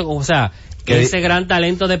conoce, o sea, que ese gran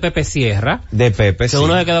talento de Pepe Sierra. Que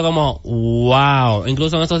uno se quedó como, wow.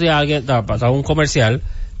 Incluso en estos días alguien pasaba un comercial,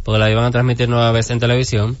 porque la iban a transmitir nueva vez en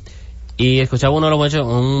televisión, y escuchaba uno de los muchachos,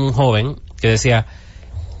 un joven, que decía,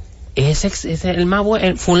 ese es el más bueno,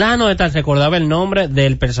 el fulano de tal, recordaba el nombre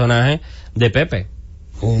del personaje de Pepe.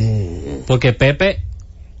 Porque Pepe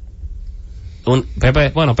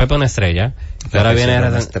una estrella, que ahora viene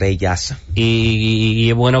una estrellaza, y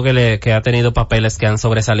es bueno que ha tenido papeles que han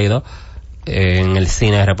sobresalido en el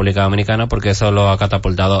cine de República Dominicana, porque eso lo ha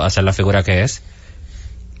catapultado a ser la figura que es,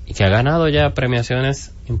 y que ha ganado ya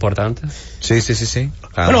premiaciones importantes. Sí.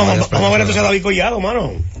 Bueno, vamos a ver entonces a David Collado,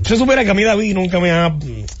 mano. Se supiera que a mí David nunca me ha...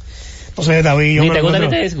 No sé, David... Ni te gusta ni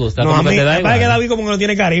te disgusta. No, a mí me parece que David como que no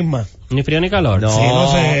tiene carisma. Ni frío ni calor. No, sí,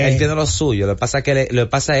 no sé. Él tiene lo suyo. Lo que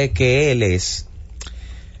pasa es que él es...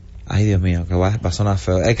 Ay, Dios mío, que va a sonar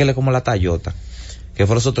feo. Es que él es como la Tayota. Que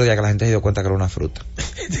fue los otros días que la gente se dio cuenta que era una fruta.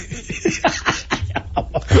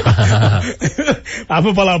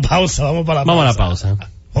 Vamos para la pausa.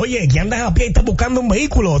 Oye, que andas a pie y estás buscando un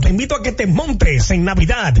vehículo, te invito a que te montes en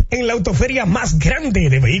Navidad en la autoferia más grande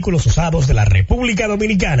de vehículos usados de la República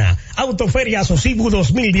Dominicana, Autoferia Sosibu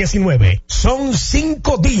 2019. Son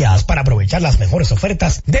 5 días para aprovechar las mejores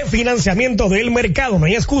ofertas de financiamiento del mercado. No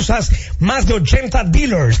hay excusas, más de 80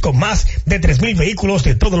 dealers con más de 3,000 vehículos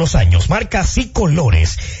de todos los años, marcas y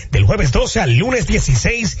colores. Del jueves 12 al lunes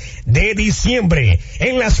 16 de diciembre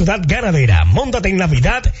en la ciudad ganadera. Móntate en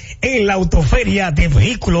Navidad en la autoferia de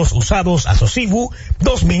vehículos usados a Sosibu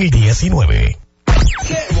 2019.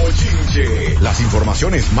 ¡Qué bochinche! Las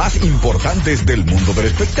informaciones más importantes del mundo del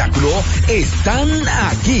espectáculo están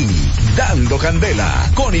aquí. Dando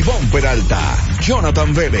Candela con Ivonne Peralta,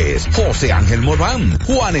 Jonathan Vélez, José Ángel Morván,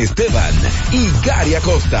 Juan Esteban y Gary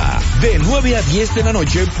Acosta. De 9 a 10 de la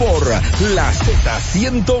noche por la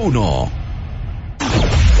Z101.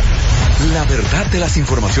 La verdad de las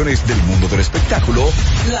informaciones del mundo del espectáculo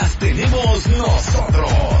las tenemos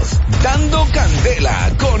nosotros. Dando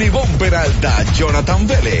Candela con Ivonne Peralta, Jonathan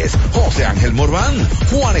Vélez, José Ángel Morván,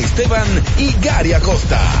 Juan Esteban y Gary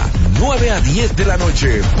Acosta. 9 a 10 de la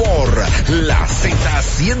noche por la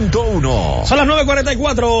Z101. Son las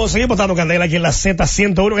 9:44. Seguimos dando candela aquí en la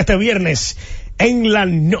Z101 este viernes en la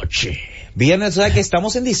noche. Viernes, o sea que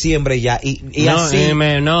estamos en diciembre ya y no, así.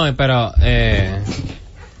 Pero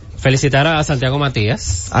felicitar a Santiago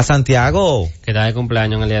Matías. A Santiago. Que está de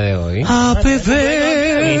cumpleaños en el día de hoy. Happy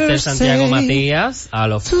birthday. Mr. Santiago Matías, a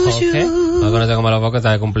los Foques. No conoce como a los Foques,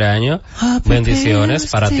 está de cumpleaños. Bendiciones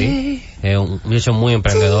para ti. Un muchacho muy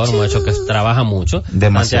emprendedor, un muchacho que trabaja mucho.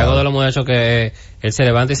 Demasiado. Santiago de los muchachos que él se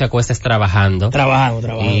levanta y se acuesta trabajando.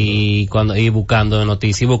 Y buscando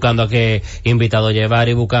noticias, y buscando a qué invitado llevar,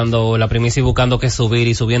 y buscando la primicia, y buscando qué subir,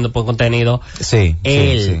 y subiendo por contenido. Sí.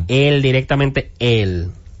 Él directamente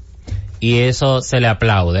él. Y eso se le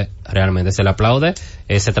aplaude, realmente se le aplaude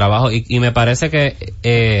ese trabajo. Y me parece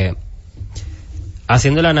que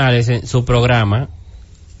haciendo el análisis, su programa,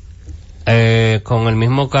 con el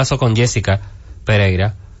mismo caso con Jessica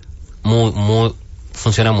Pereira,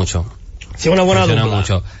 funciona mucho. Sí, una buena funciona dupla.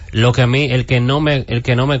 mucho. Lo que a mí, el que no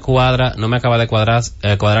me cuadra, no me acaba de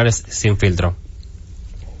cuadrar es Sin Filtro.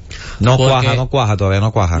 No cuaja, todavía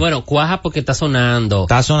no cuaja. Bueno, cuaja porque está sonando.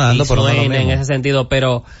 Pero no es lo suena mismo. en ese sentido,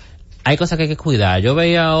 pero hay cosas que hay que cuidar. Yo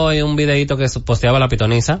veía hoy un videito que posteaba la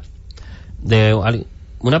pitoniza de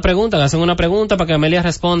una pregunta, que hacen una pregunta para que Amelia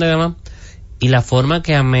responda y demás. Y la forma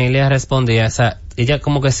que Amelia respondía, o sea, ella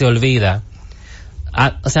como que se olvida.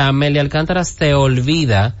 Amelia Alcántara se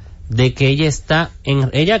olvida de que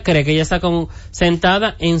ella cree que ella está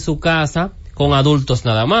sentada en su casa con adultos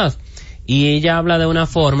nada más. Y ella habla de una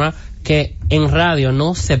forma que en radio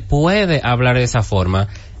no se puede hablar de esa forma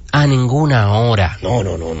a ninguna hora. No.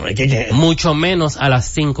 Hay que... Mucho menos a las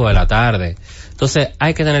 5 de la tarde. Entonces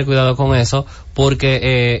hay que tener cuidado con eso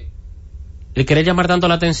porque el querer llamar tanto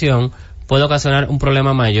la atención puede ocasionar un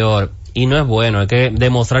problema mayor. Y no es bueno, hay que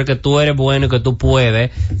demostrar que tú eres bueno y que tú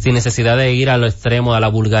puedes, sin necesidad de ir a lo extremo, a la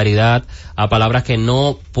vulgaridad, a palabras que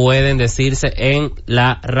no pueden decirse en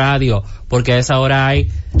la radio, porque a esa hora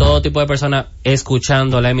hay todo tipo de personas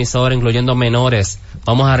escuchando la emisora, incluyendo menores.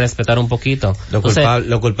 Vamos a respetar un poquito. Lo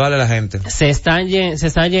culpable es la gente. Se está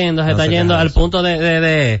yendo al punto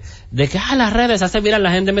de que las redes se hacen viral,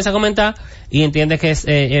 la gente empieza a comentar y entiende que es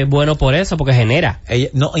bueno por eso, porque genera.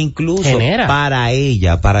 Para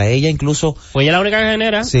ella incluso. Pues ella es la única que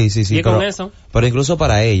genera. Sí. Y con eso. Pero incluso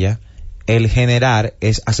para ella, el generar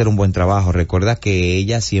es hacer un buen trabajo. Recuerda que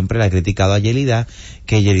ella siempre le ha criticado a Yelida,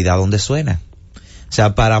 que Yelida donde suena. O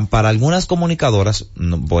sea, para algunas comunicadoras,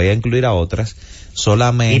 no, voy a incluir a otras,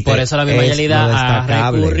 solamente. Y por eso la misma Yelida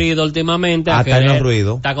ha recurrido últimamente a que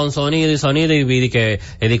está con sonido y que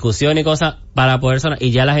discusión y cosas para poder sonar. Y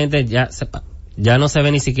ya la gente ya no se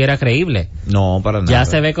ve ni siquiera creíble. No, para nada. Ya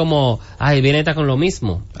se ve como, viene esta con lo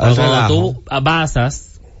mismo. Cuando tú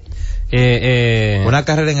basas una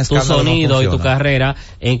carrera en escándalo, tu sonido no y tu carrera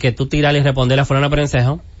en que tú tiras y respondes a fulana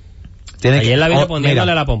Perencejo. Ayer la vi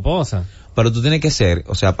respondiéndole a la pomposa. Pero tú tienes que ser,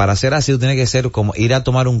 o sea, para ser así, tú tienes que ser como ir a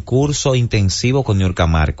tomar un curso intensivo con Niurka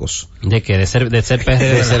Marcos. ¿De qué? De ser perris.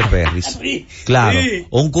 De ser perris. Claro. Sí.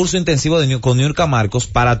 Un curso intensivo con Niurka Marcos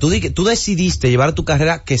para tú decidiste llevar tu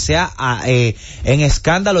carrera que sea en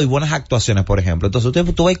escándalo y buenas actuaciones, por ejemplo. Entonces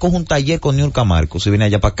tú vas con un taller con Niurka Marcos y viene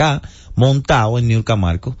allá para acá, montado en Niurka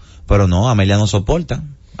Marcos, pero no, Amelia no soporta.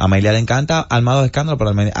 A Amelia le encanta armado de escándalo,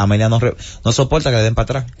 pero Amelia no soporta que le den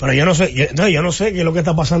para atrás. Pero yo no sé qué es lo que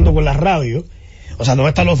está pasando con la radio. O sea, ¿dónde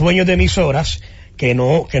están los dueños de emisoras que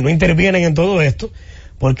no intervienen en todo esto?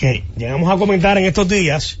 Porque llegamos a comentar en estos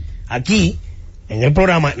días, aquí, en el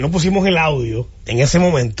programa, no pusimos el audio en ese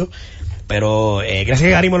momento, pero gracias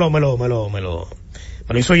a Gary me lo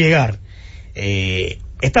me lo hizo llegar.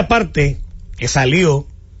 Esta parte que salió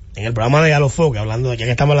en el programa de Alofoque, ya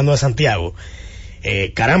que estamos hablando de Santiago,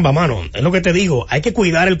 caramba, mano, es lo que te digo, hay que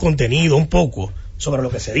cuidar el contenido un poco sobre lo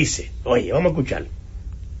que se dice. Oye, vamos a escuchar.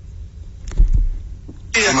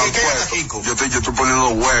 Yo estoy poniendo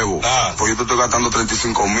huevos, porque yo te estoy gastando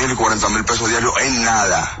 35,000 y 40,000 pesos diarios en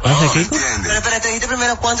nada. ¿Entiendes? Pero espérate, dijiste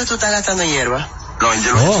primero cuánto tú estás gastando en hierba. No, en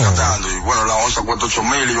hierba estoy gastando, y bueno, la onza cuesta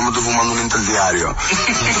 8,000 y yo me estoy fumando un Inter diario.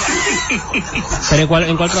 ¿Pero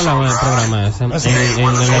en cuál programa es? En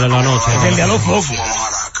la noche. Es el de Alofoque.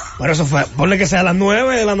 Bueno, eso fue, ponle que sea a las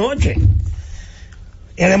 9 de la noche.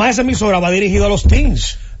 Y además esa emisora va dirigido a los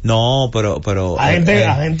teens. No, pero a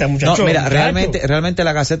gente, muchachos. No, mira, realmente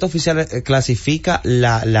la Gaceta Oficial clasifica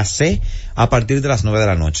la C a partir de las 9 de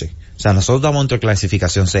la noche. O sea, nosotros estamos entre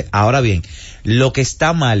clasificación C. Ahora bien, lo que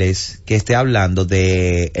está mal es que esté hablando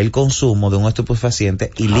de el consumo de un estupefaciente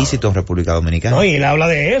ilícito en República Dominicana. No, y él habla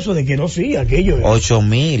de eso, de que no, sí, aquello.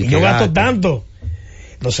 8,000. Yo gasto tanto.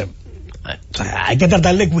 Entonces, o sea, hay que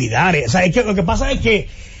tratar de cuidar. O sea, lo que pasa es que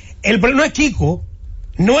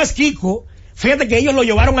no es Kiko. Fíjate que ellos lo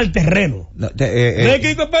llevaron al terreno.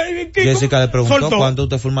 Kiko, Jessica le preguntó cuánto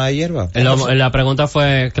usted fuma de hierba. La pregunta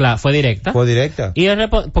fue directa. Fue directa. Y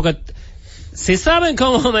porque si saben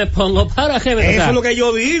cómo me pongo, ¿para qué me? Eso es lo que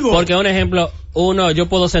yo digo. Porque un ejemplo, yo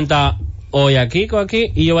puedo sentar hoy a Kiko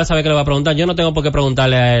aquí y yo voy a saber que le va a preguntar. Yo no tengo por qué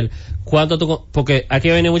preguntarle a él porque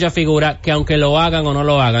aquí vienen muchas figuras que aunque lo hagan o no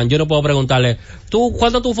lo hagan, yo no puedo preguntarle,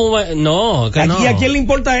 ¿cuánto tú fumas? No, que no. ¿A quién le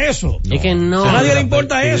importa eso? Es que no. A nadie le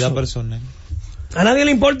importa eso. A nadie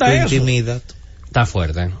le importa eso. Intimidad. Está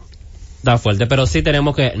fuerte, pero sí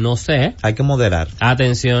tenemos que, no sé. Hay que moderar.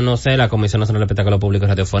 Atención, no sé, la Comisión Nacional de Espectáculos Públicos y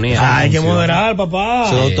Radiofonía. Hay que moderar,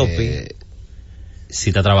 papá. Si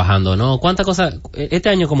está trabajando, ¿no? ¿Cuántas cosas? Este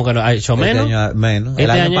año como que no ha hecho menos. Menos.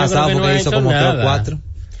 El año pasado porque hizo como 3 o 4.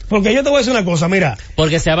 Porque yo te voy a decir una cosa, mira.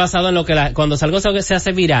 Porque se ha basado en lo que cuando algo se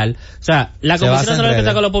hace viral, o sea, la Comisión Nacional de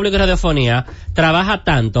Espectáculos Públicos y Radiofonía trabaja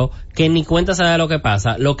tanto que ni cuenta se da de lo que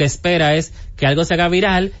pasa. Lo que espera es que algo se haga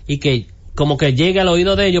viral y que como que llegue al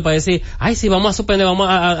oído de ellos para decir, ay, sí, vamos a suspender, vamos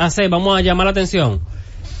a llamar la atención.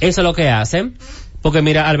 Eso es lo que hacen. Porque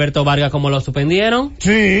mira, Alberto Vargas como lo suspendieron.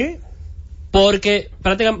 Sí. Porque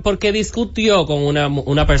discutió con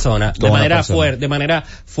una persona de manera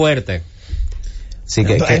fuerte. Sí,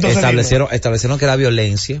 que establecieron que era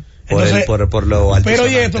violencia por lo alto. Pero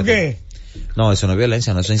 ¿y esto qué? No, eso no es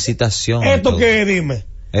violencia, no, eso es incitación. ¿Esto qué? Dime.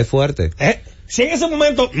 Es fuerte. Si en ese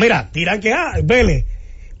momento, mira, tiran que vele.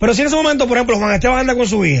 Pero si en ese momento, por ejemplo, Juan Esteban anda con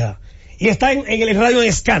su hija y está en el radio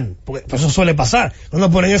en scan, porque eso suele pasar cuando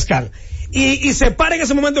ponen scan, y se para en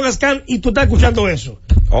ese momento en scan y tú estás escuchando eso.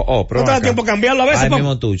 Pero no te da tiempo a cambiarlo a veces. Al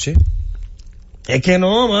mismo tuche. Es que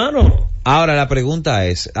no, mano. Ahora la pregunta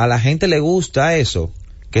es, ¿a la gente le gusta eso?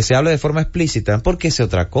 Que se hable de forma explícita, porque es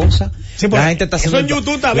otra cosa. Sí, la gente está haciendo, eso en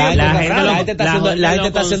YouTube también. La gente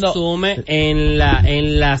está haciendo consume en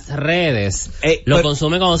las redes. Lo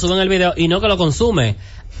consume cuando suben el video y no que lo consume.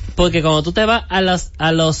 Porque cuando tú te vas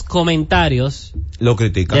a los comentarios, lo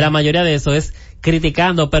critican. De la mayoría de eso es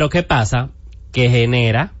criticando, pero ¿qué pasa? Que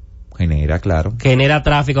genera, claro. Genera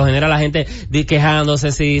tráfico, genera la gente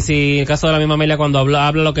quejándose. Si el caso de la misma Amelia, cuando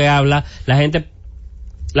habla lo que habla,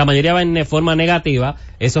 la mayoría va en forma negativa,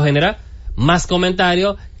 eso genera más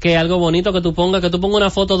comentarios que algo bonito que tú pongas una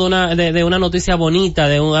foto de una noticia bonita,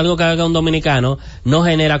 algo que haga un dominicano, no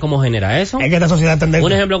genera como genera eso. Es que esta sociedad tendría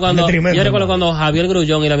un ejemplo yo recuerdo cuando Javier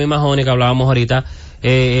Grullón y la misma Joni que hablábamos ahorita,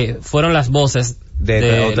 fueron las voces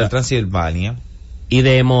de Hotel Transilvania. Y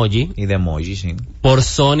de emoji, sí. Por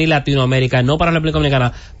Sony Latinoamérica, no para la República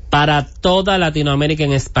Dominicana, para toda Latinoamérica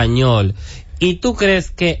en español. ¿Y tú crees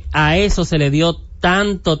que a eso se le dio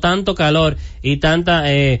tanto calor y tanta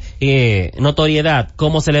notoriedad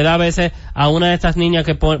como se le da a veces a una de estas niñas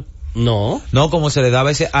que no, como se le da a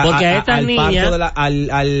veces porque a estas niñas,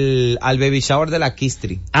 al baby shower de la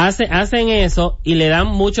Kistri hacen eso y le dan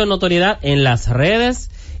mucha notoriedad en las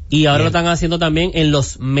redes. Y ahora lo están haciendo también en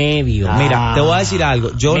los medios. Mira, te voy a decir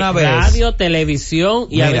algo. Yo una vez. Radio, televisión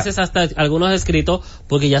y a veces hasta algunos escritos,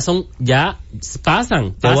 porque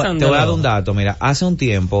pasan. Te voy a dar un dato. Mira, hace un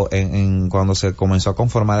tiempo, cuando se comenzó a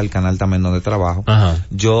conformar el canal también donde trabajo,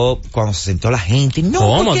 cuando se sentó la gente.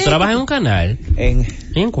 ¿Cómo? ¿Tú trabajas en un canal?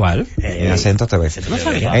 ¿En cuál? En Acento TV. No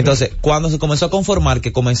sabía. Entonces, cuando se comenzó a conformar,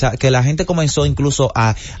 que la gente comenzó incluso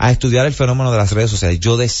a estudiar el fenómeno de las redes sociales,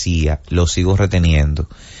 yo decía, lo sigo reteniendo.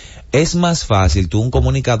 Es más fácil tú, un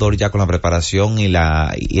comunicador ya con la preparación y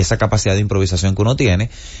esa capacidad de improvisación que uno tiene,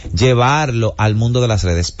 llevarlo al mundo de las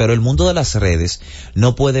redes, pero el mundo de las redes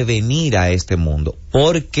no puede venir a este mundo.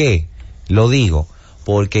 ¿Por qué? Lo digo,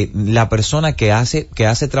 porque la persona que hace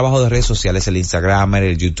trabajo de redes sociales, el Instagramer,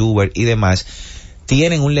 el YouTuber y demás,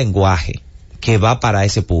 tienen un lenguaje que va para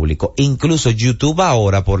ese público. Incluso YouTube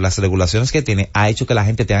ahora, por las regulaciones que tiene, ha hecho que la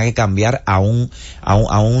gente tenga que cambiar a un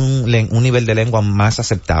nivel de lengua más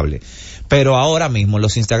aceptable. Pero ahora mismo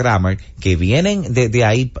los Instagramers que vienen de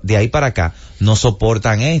ahí para acá no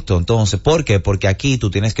soportan esto. Entonces, ¿por qué? Porque aquí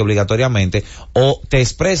tú tienes que obligatoriamente o te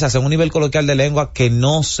expresas en un nivel coloquial de lengua que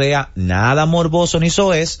no sea nada morboso ni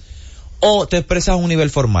soez, o te expresas a un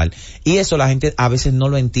nivel formal. Y eso la gente a veces no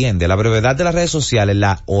lo entiende. La brevedad de las redes sociales,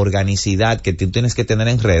 la organicidad que tú tienes que tener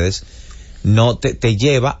en redes, no te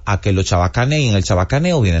lleva a que lo chabacaneen, y en el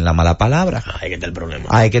chabacaneo viene la mala palabra. Ahí que está el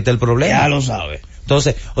problema. Ya lo sabes.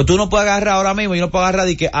 Entonces, o tú no puedes agarrar ahora mismo, yo no puedo agarrar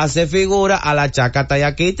de que hace figura a la chacata y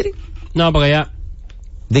a Kitri. No, porque ya...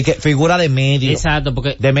 De que figura de medio. Exacto,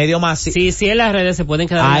 porque... De medio más... Sí, en las redes se pueden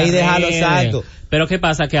quedar ahí en las déjalo, redes. exacto. Pero ¿qué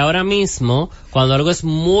pasa? Que ahora mismo, cuando algo es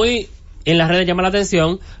muy... en las redes llama la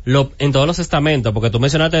atención, en todos los estamentos, porque tú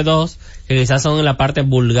mencionaste dos que quizás son en la parte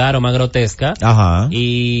vulgar o más grotesca. Ajá.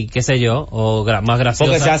 Y qué sé yo, o más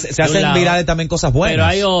graciosa. Porque se hacen virales también cosas buenas. Pero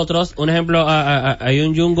hay otros, un ejemplo, hay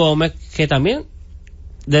un Jun Gómez que también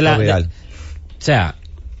viral. O sea,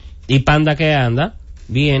 y Panda que anda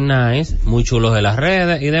bien nice, muy chulos de las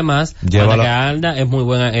redes y demás. Panda que anda es muy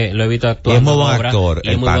buena, lo he visto actuando. Y es muy buen actor.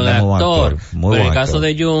 Es muy buen actor. Pero en el caso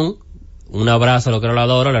de Jun, un abrazo, lo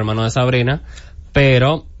adoro, el hermano de Sabrina,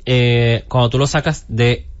 pero cuando tú lo sacas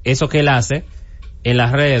de eso que él hace en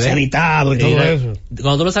las redes, sanitado y todo eso,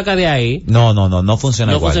 cuando tú lo sacas de ahí, no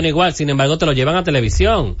funciona igual. No funciona igual. Sin embargo, te lo llevan a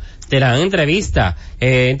televisión, te dan entrevista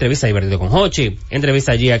divertido con Hochi,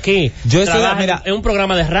 entrevista allí aquí. Mira, es un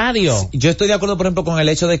programa de radio. Yo estoy de acuerdo, por ejemplo, con el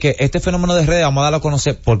hecho de que este fenómeno de redes vamos a darlo a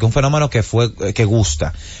conocer, porque es un fenómeno que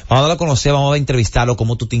gusta. Vamos a darlo a conocer, vamos a entrevistarlo,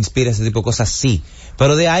 cómo tú te inspiras, ese tipo de cosas, sí.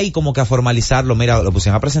 Pero de ahí como que a formalizarlo, mira, lo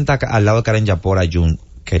pusieron a presentar al lado de Karen Yapor a Jun,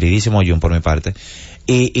 queridísimo Jun por mi parte,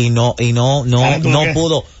 y no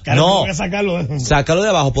pudo sacarlo de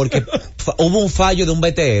abajo porque hubo un fallo de un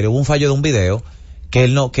BTR, hubo un fallo de un video que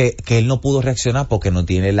él no pudo reaccionar porque no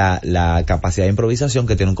tiene la capacidad de improvisación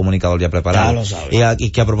que tiene un comunicador ya preparado. Y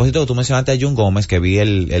que a propósito que tú mencionaste a Jun Gómez, que vi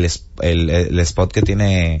el spot que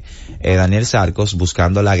tiene Daniel Sarcos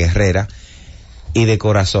buscando la guerrera, y de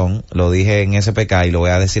corazón lo dije en SPK y lo voy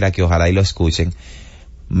a decir aquí, ojalá y lo escuchen.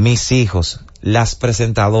 Mis hijos, las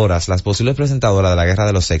posibles presentadoras de la Guerra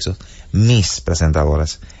de los Sexos, mis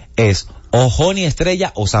presentadoras, es o Joni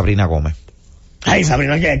Estrella o Sabrina Gómez. Ay,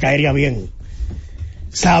 Sabrina que caería bien.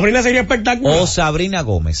 Sabrina sería espectacular. O Sabrina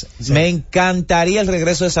Gómez. Sí. Me encantaría el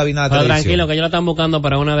regreso de Sabrina a la televisión. Tranquilo, que ellos la están buscando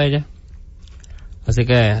para una de ellas. Así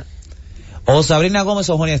que... O Sabrina Gómez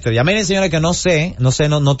o Joni Estrella. Miren, señores, que no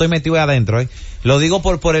estoy metido ahí adentro, Lo digo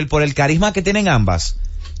por el carisma que tienen ambas.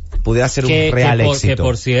 Pudiera ser un real éxito. Que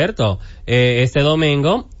por cierto, este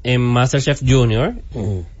domingo en MasterChef Junior,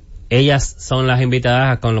 ellas son las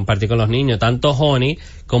invitadas a compartir con los niños, tanto Joni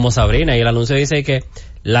como Sabrina, y el anuncio dice que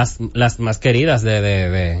las más queridas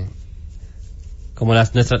como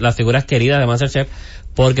las figuras queridas de MasterChef,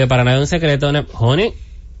 porque para nadie es un secreto, Joni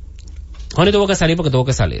tuvo que salir porque tuvo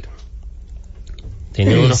que salir.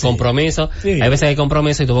 Tenía unos compromisos, hay veces que hay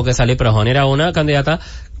compromisos y tuvo que salir, pero Joni era una candidata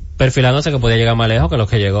perfilándose que podía llegar más lejos que los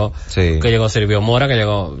que llegó, Silvio Mora, que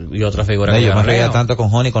llegó, y otra figura que yo me reía tanto con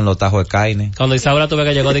Joni con los tajos de carne. Cuando Isaura tuve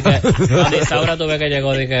que llegó,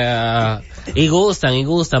 y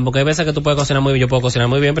gustan, porque hay veces que tú puedes cocinar muy bien, yo puedo cocinar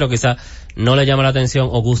muy bien, pero quizás no le llama la atención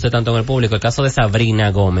o guste tanto en el público. El caso de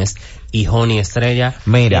Sabrina Gómez y Joni Estrella,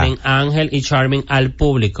 tienen ángel y charming al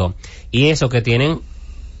público, y eso que tienen,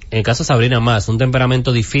 en el caso de Sabrina más, un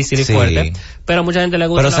temperamento difícil y fuerte, pero a mucha gente le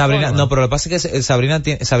gusta. Pero Sabrina, no, pero lo que pasa es que Sabrina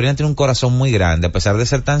tiene un corazón muy grande, a pesar de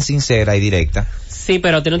ser tan sincera y directa. Sí,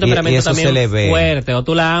 pero tiene un temperamento también fuerte, o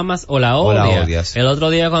tú la amas o la odias. El otro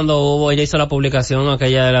día cuando ella hizo la publicación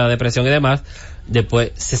aquella de la depresión y demás,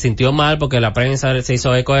 después se sintió mal porque la prensa se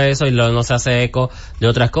hizo eco de eso y no se hace eco de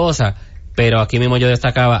otras cosas. Pero aquí mismo yo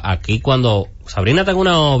destacaba, aquí cuando Sabrina está en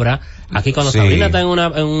una obra, aquí cuando Sabrina está en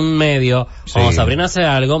un medio, cuando Sabrina hace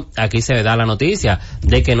algo, aquí se da la noticia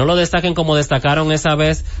de que no lo destaquen como destacaron esa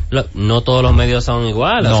vez. No todos los medios son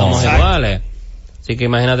iguales, somos iguales. Así que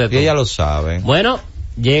imagínate tú. Y ella lo sabe. Bueno,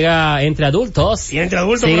 llega Entre Adultos. Y Entre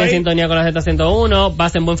Adultos sigue en sintonía con la Z101.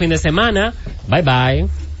 Pasen buen fin de semana. Bye bye.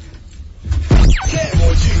 ¡Qué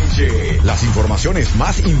bochinche! Las informaciones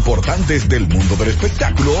más importantes del mundo del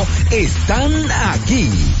espectáculo están aquí.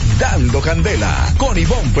 Dando Candela con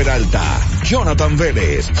Ivonne Peralta, Jonathan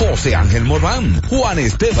Vélez, José Ángel Morván, Juan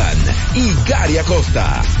Esteban y Gary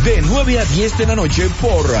Acosta. De 9 a 10 de la noche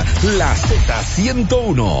por la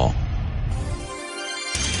Z101.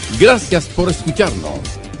 Gracias por escucharnos.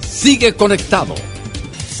 Sigue conectado.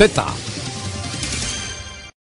 Z